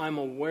which I'm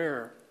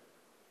aware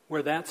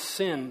where that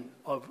sin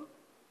of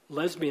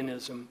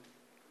lesbianism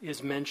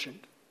is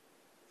mentioned.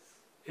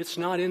 It's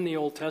not in the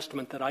Old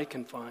Testament that I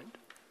can find.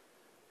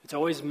 It's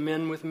always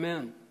men with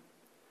men.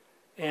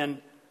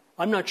 And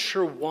I'm not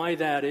sure why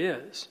that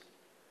is.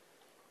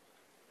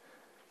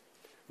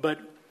 But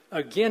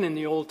again, in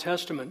the Old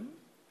Testament,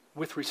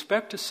 with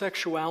respect to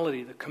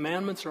sexuality, the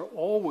commandments are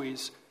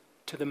always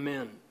to the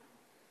men.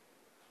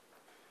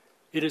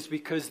 It is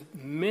because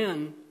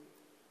men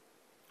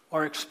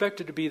are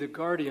expected to be the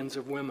guardians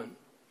of women.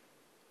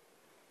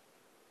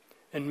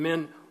 And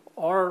men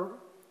are,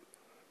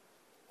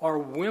 our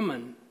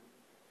women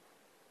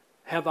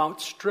have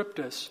outstripped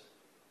us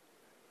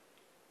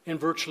in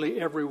virtually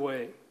every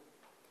way.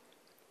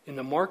 In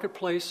the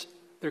marketplace,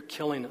 they're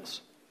killing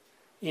us.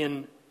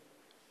 In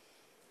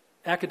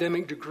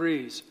academic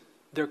degrees,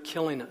 they're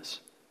killing us.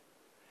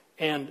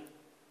 And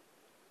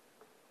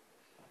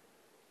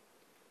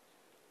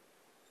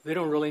they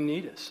don't really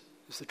need us,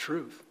 is the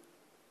truth.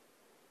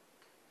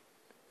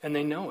 And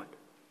they know it.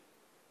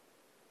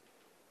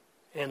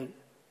 And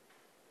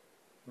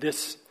the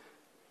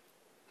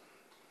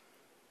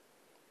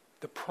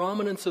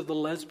prominence of the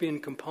lesbian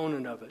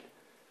component of it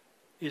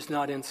is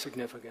not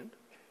insignificant.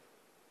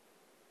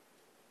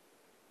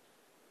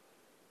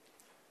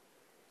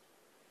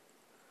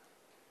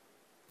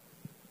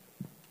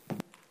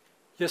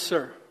 Yes,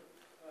 sir.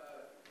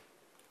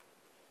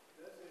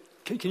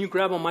 Can you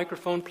grab a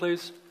microphone,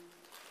 please?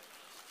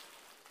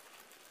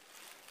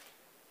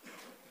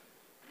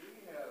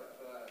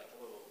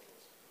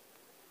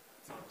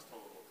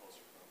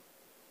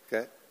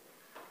 Okay.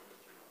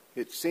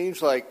 It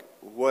seems like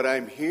what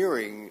I'm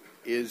hearing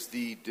is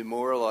the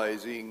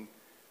demoralizing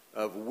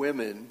of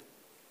women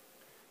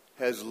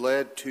has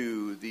led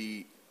to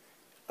the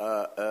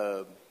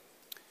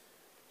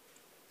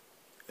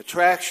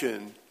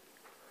attraction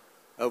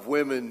of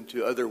women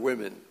to other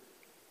women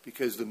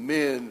because the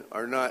men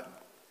are not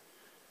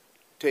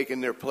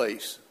taking their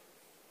place.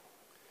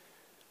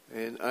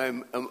 And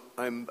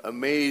I'm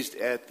amazed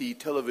at the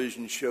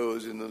television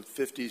shows in the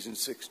 50s and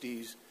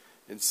 60s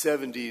and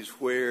 70s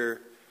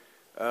where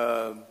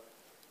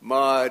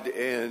Maude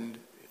and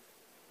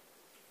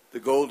the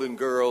Golden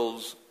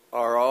Girls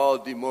are all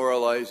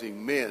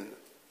demoralizing men,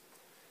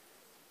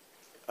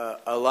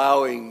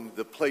 allowing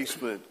the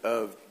placement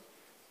of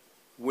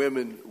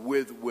women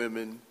with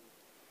women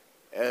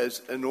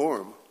as a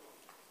norm.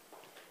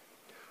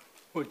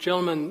 Well,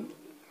 gentlemen,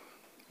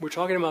 we're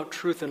talking about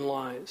truth and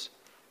lies.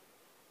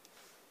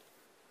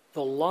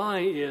 The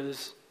lie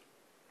is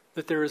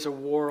that there is a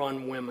war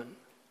on women.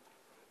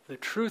 The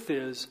truth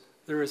is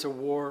there is a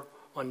war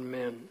on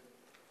men.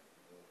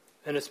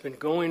 And it's been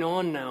going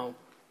on now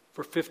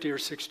for 50 or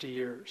 60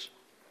 years.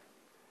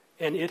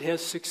 And it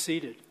has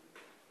succeeded.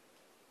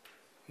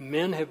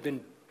 Men have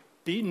been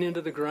beaten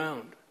into the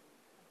ground.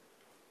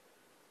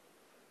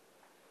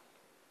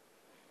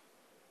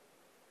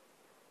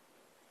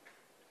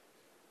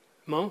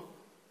 Mo?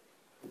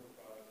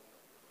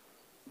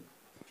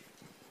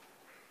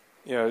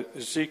 Yeah,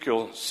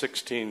 Ezekiel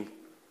 16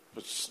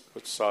 puts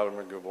Sodom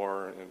and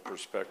Gomorrah in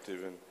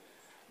perspective, and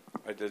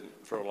I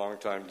for a long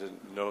time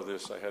didn't know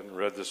this. I hadn't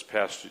read this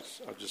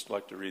passage. I'd just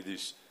like to read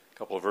these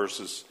couple of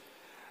verses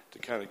to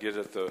kind of get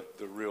at the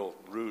real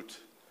root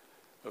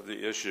of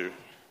the issue.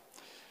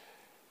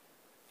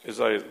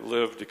 As I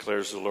live,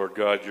 declares the Lord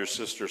God, your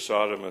sister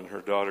Sodom and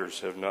her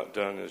daughters have not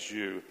done as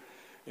you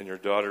and your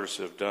daughters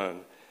have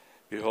done.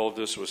 Behold,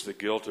 this was the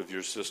guilt of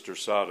your sister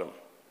Sodom.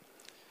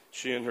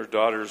 She and her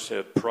daughters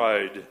had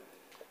pride,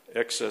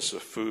 excess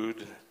of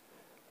food,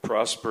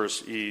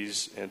 prosperous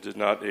ease, and did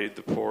not aid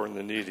the poor and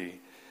the needy.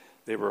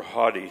 They were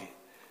haughty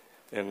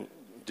and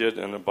did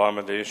an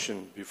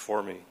abomination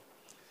before me.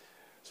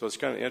 So it's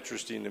kind of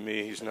interesting to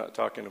me, he's not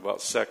talking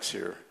about sex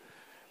here.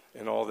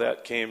 And all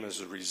that came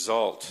as a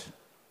result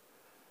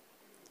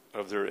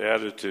of their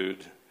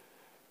attitude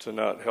to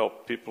not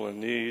help people in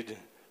need,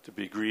 to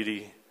be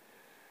greedy,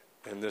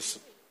 and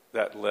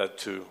that led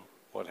to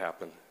what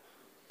happened,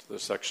 to the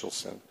sexual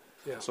sin.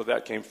 Yeah. So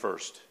that came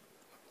first.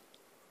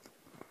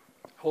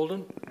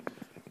 Holden?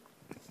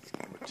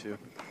 Number 2.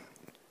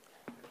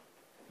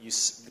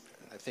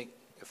 I think,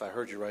 if I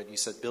heard you right, you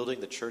said building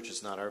the church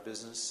is not our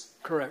business?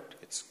 Correct.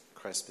 It's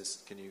Christ's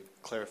business. Can you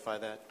clarify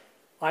that?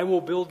 I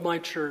will build my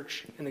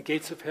church, and the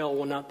gates of hell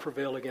will not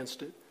prevail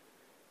against it.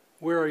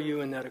 Where are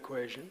you in that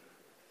equation?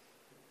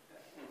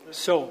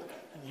 So,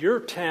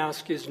 your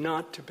task is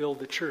not to build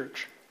the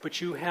church,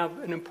 but you have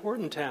an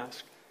important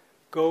task.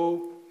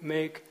 Go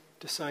make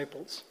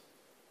disciples.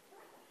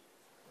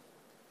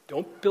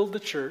 Don't build the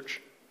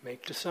church,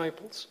 make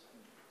disciples.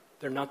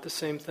 They're not the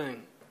same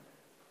thing.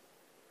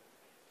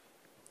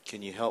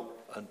 Can you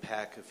help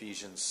unpack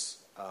Ephesians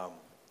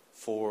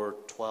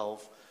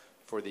 4:12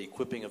 for the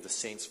equipping of the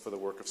saints for the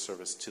work of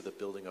service to the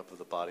building up of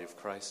the body of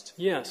Christ?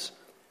 Yes.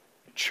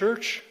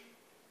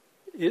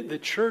 the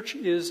church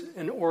is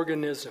an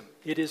organism.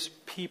 It is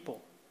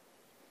people.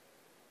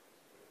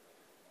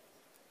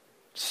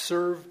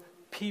 Serve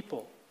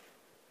people.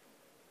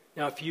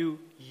 Now, if you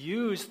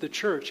use the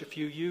church, if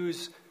you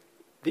use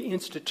the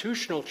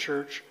institutional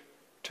church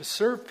to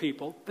serve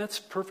people, that's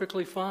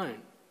perfectly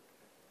fine.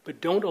 But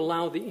don't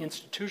allow the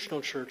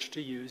institutional church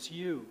to use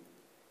you.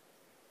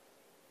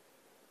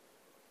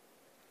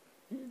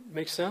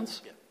 Make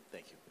sense? Yeah,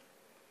 thank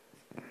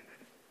you.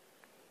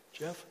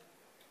 Jeff?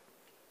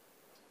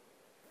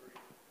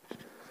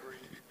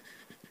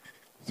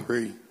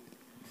 3.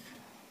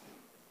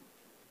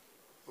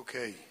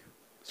 Okay.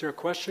 Is there a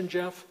question,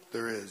 Jeff?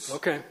 There is.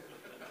 Okay.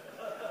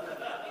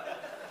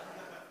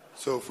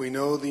 So if we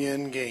know the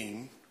end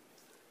game,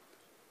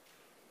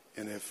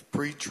 and if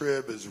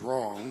pre-trib is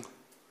wrong,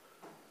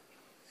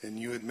 and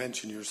you had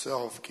mentioned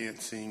yourself,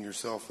 can't seeing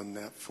yourself in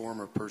that form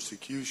of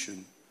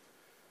persecution,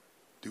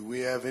 do we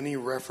have any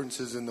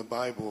references in the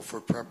Bible for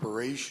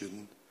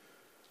preparation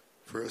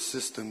for a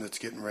system that's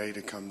getting ready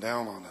to come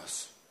down on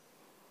us?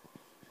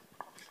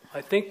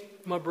 I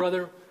think, my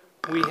brother,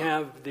 we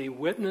have the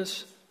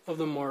witness of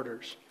the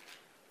martyrs.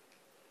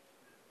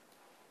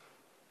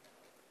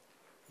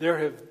 There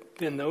have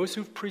been those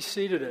who've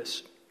preceded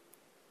us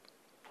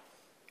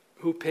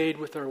who paid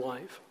with their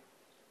life.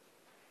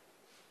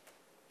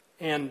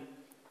 And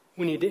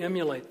we need to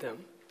emulate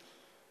them.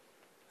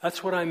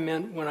 That's what I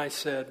meant when I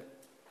said,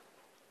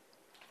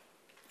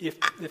 if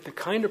the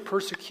kind of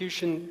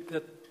persecution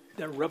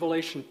that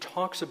Revelation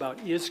talks about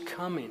is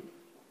coming,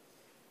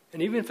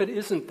 and even if it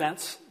isn't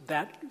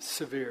that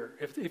severe,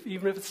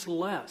 even if it's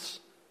less,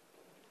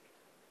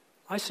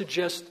 I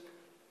suggest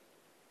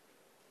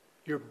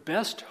your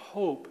best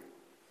hope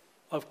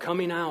of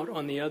coming out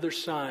on the other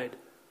side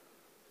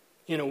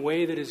in a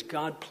way that is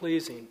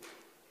God-pleasing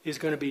is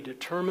going to be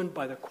determined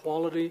by the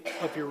quality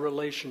of your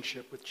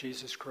relationship with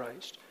Jesus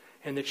Christ.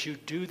 And that you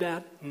do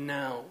that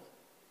now.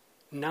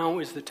 Now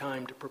is the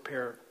time to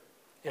prepare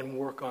and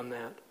work on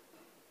that.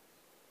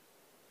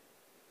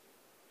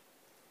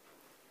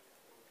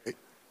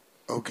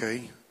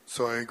 Okay,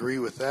 so I agree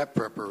with that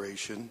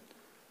preparation.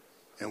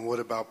 And what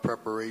about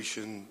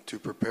preparation to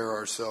prepare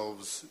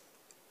ourselves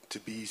to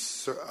be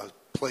a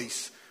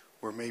place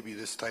where maybe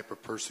this type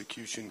of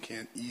persecution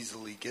can't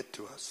easily get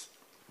to us?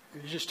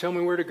 You just tell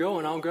me where to go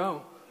and I'll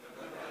go.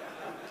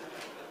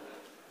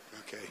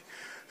 Okay.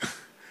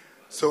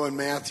 So in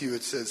Matthew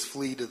it says,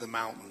 flee to the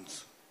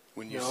mountains.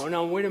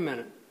 No, wait a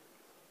minute.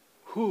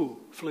 Who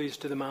flees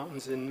to the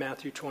mountains in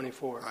Matthew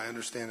 24? I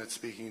understand it's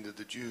speaking to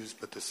the Jews,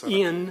 but the Son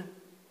In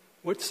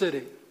what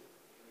city?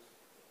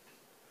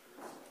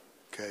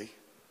 Okay.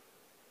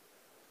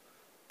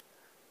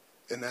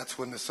 And that's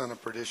when the son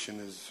of perdition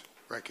is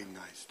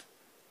recognized.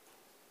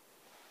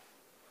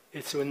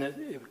 It's when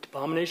the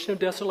abomination of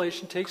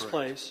desolation takes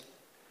place,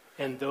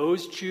 and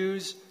those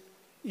Jews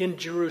in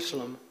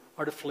Jerusalem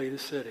are to flee the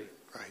city.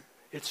 Right.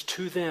 It's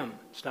to them.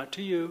 It's not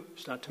to you.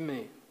 It's not to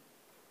me.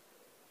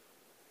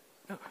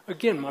 Now,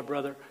 again, my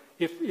brother,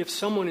 if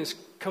someone is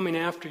coming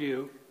after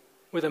you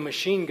with a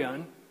machine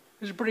gun,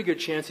 there's a pretty good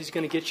chance he's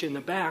going to get you in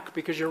the back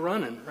because you're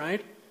running,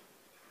 right?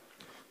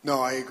 No,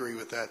 I agree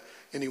with that.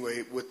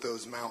 Anyway, with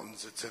those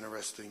mountains, it's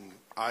interesting.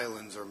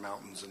 Islands are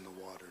mountains in the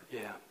water.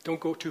 Yeah, don't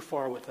go too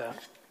far with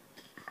that.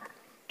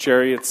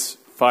 Jerry, it's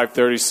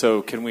 5:30,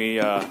 so can we...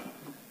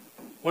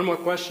 One more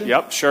question?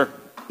 Yep, sure.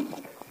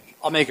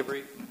 I'll make it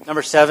brief.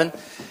 Number 7.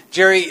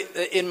 Jerry,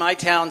 in my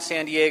town,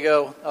 San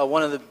Diego,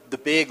 one of the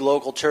big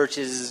local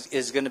churches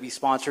is going to be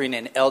sponsoring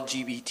an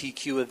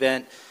LGBTQ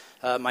event.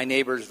 My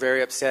neighbor is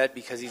very upset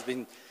because he's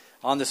been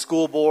on the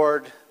school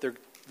board.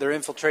 They're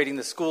infiltrating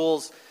the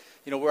schools.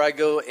 You know, where I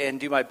go and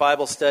do my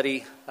Bible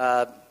study,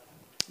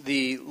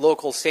 the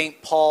local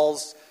St.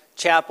 Paul's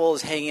chapel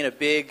is hanging a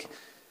big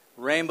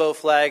rainbow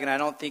flag, and I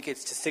don't think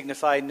it's to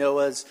signify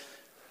Noah's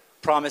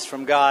promise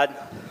from God.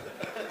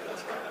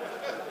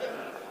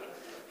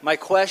 My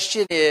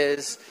question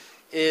is,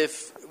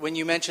 when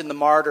you mentioned the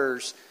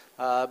martyrs,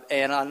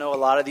 and I know a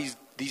lot of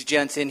these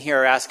gents in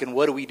here are asking,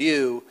 what do we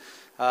do?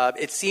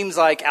 It seems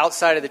like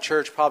outside of the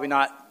church probably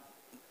not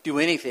do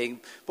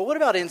anything, but what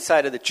about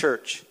inside of the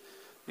church?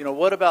 You know,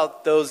 what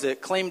about those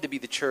that claim to be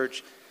the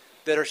church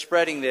that are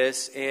spreading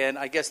this? And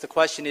I guess the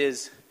question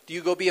is, do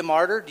you go be a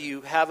martyr? Do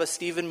you have a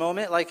Stephen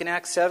moment like in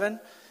Acts 7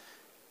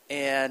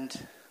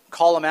 and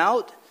call them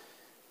out?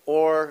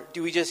 Or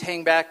do we just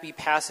hang back, be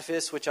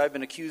pacifists, which I've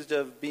been accused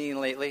of being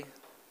lately,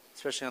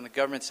 especially on the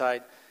government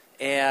side,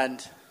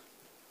 and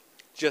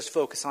just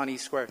focus on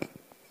East Square?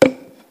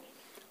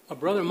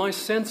 Brother, my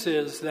sense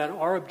is that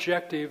our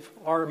objective,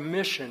 our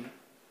mission,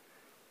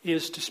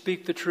 is to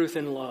speak the truth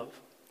in love.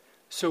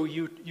 So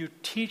you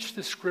teach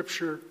the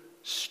Scripture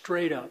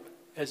straight up,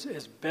 as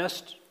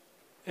best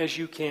as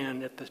you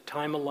can at the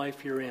time of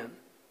life you're in.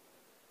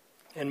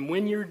 And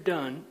when you're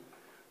done,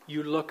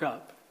 you look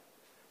up.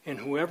 And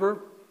whoever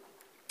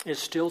is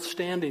still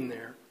standing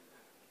there,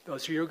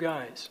 those are your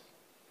guys.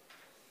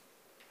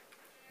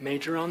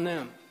 Major on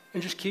them.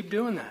 And just keep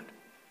doing that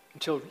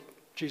until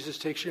Jesus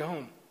takes you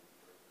home.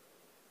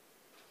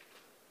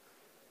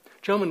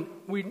 Gentlemen,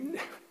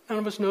 none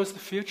of us knows the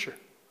future.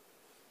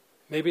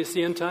 Maybe it's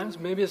the end times,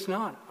 maybe it's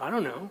not. I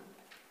don't know.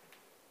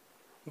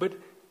 But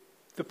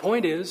the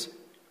point is,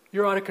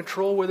 you're out of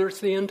control whether it's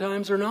the end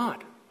times or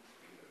not.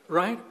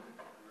 Right?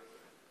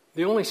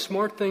 The only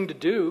smart thing to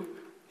do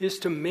is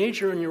to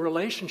major in your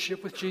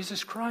relationship with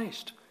Jesus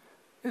Christ.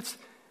 It's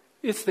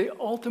the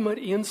ultimate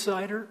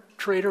insider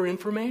trader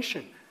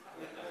information.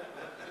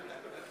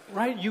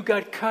 Right? You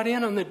got cut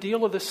in on the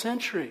deal of the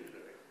century.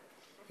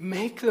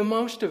 Make the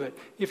most of it.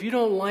 If you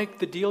don't like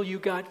the deal you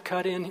got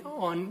cut in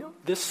on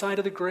this side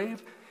of the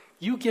grave,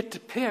 you get to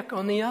pick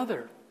on the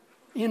other.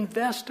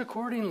 Invest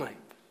accordingly.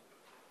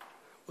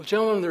 Well,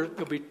 gentlemen,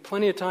 there'll be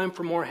plenty of time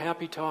for more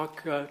happy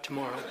talk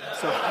tomorrow.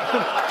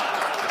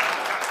 So.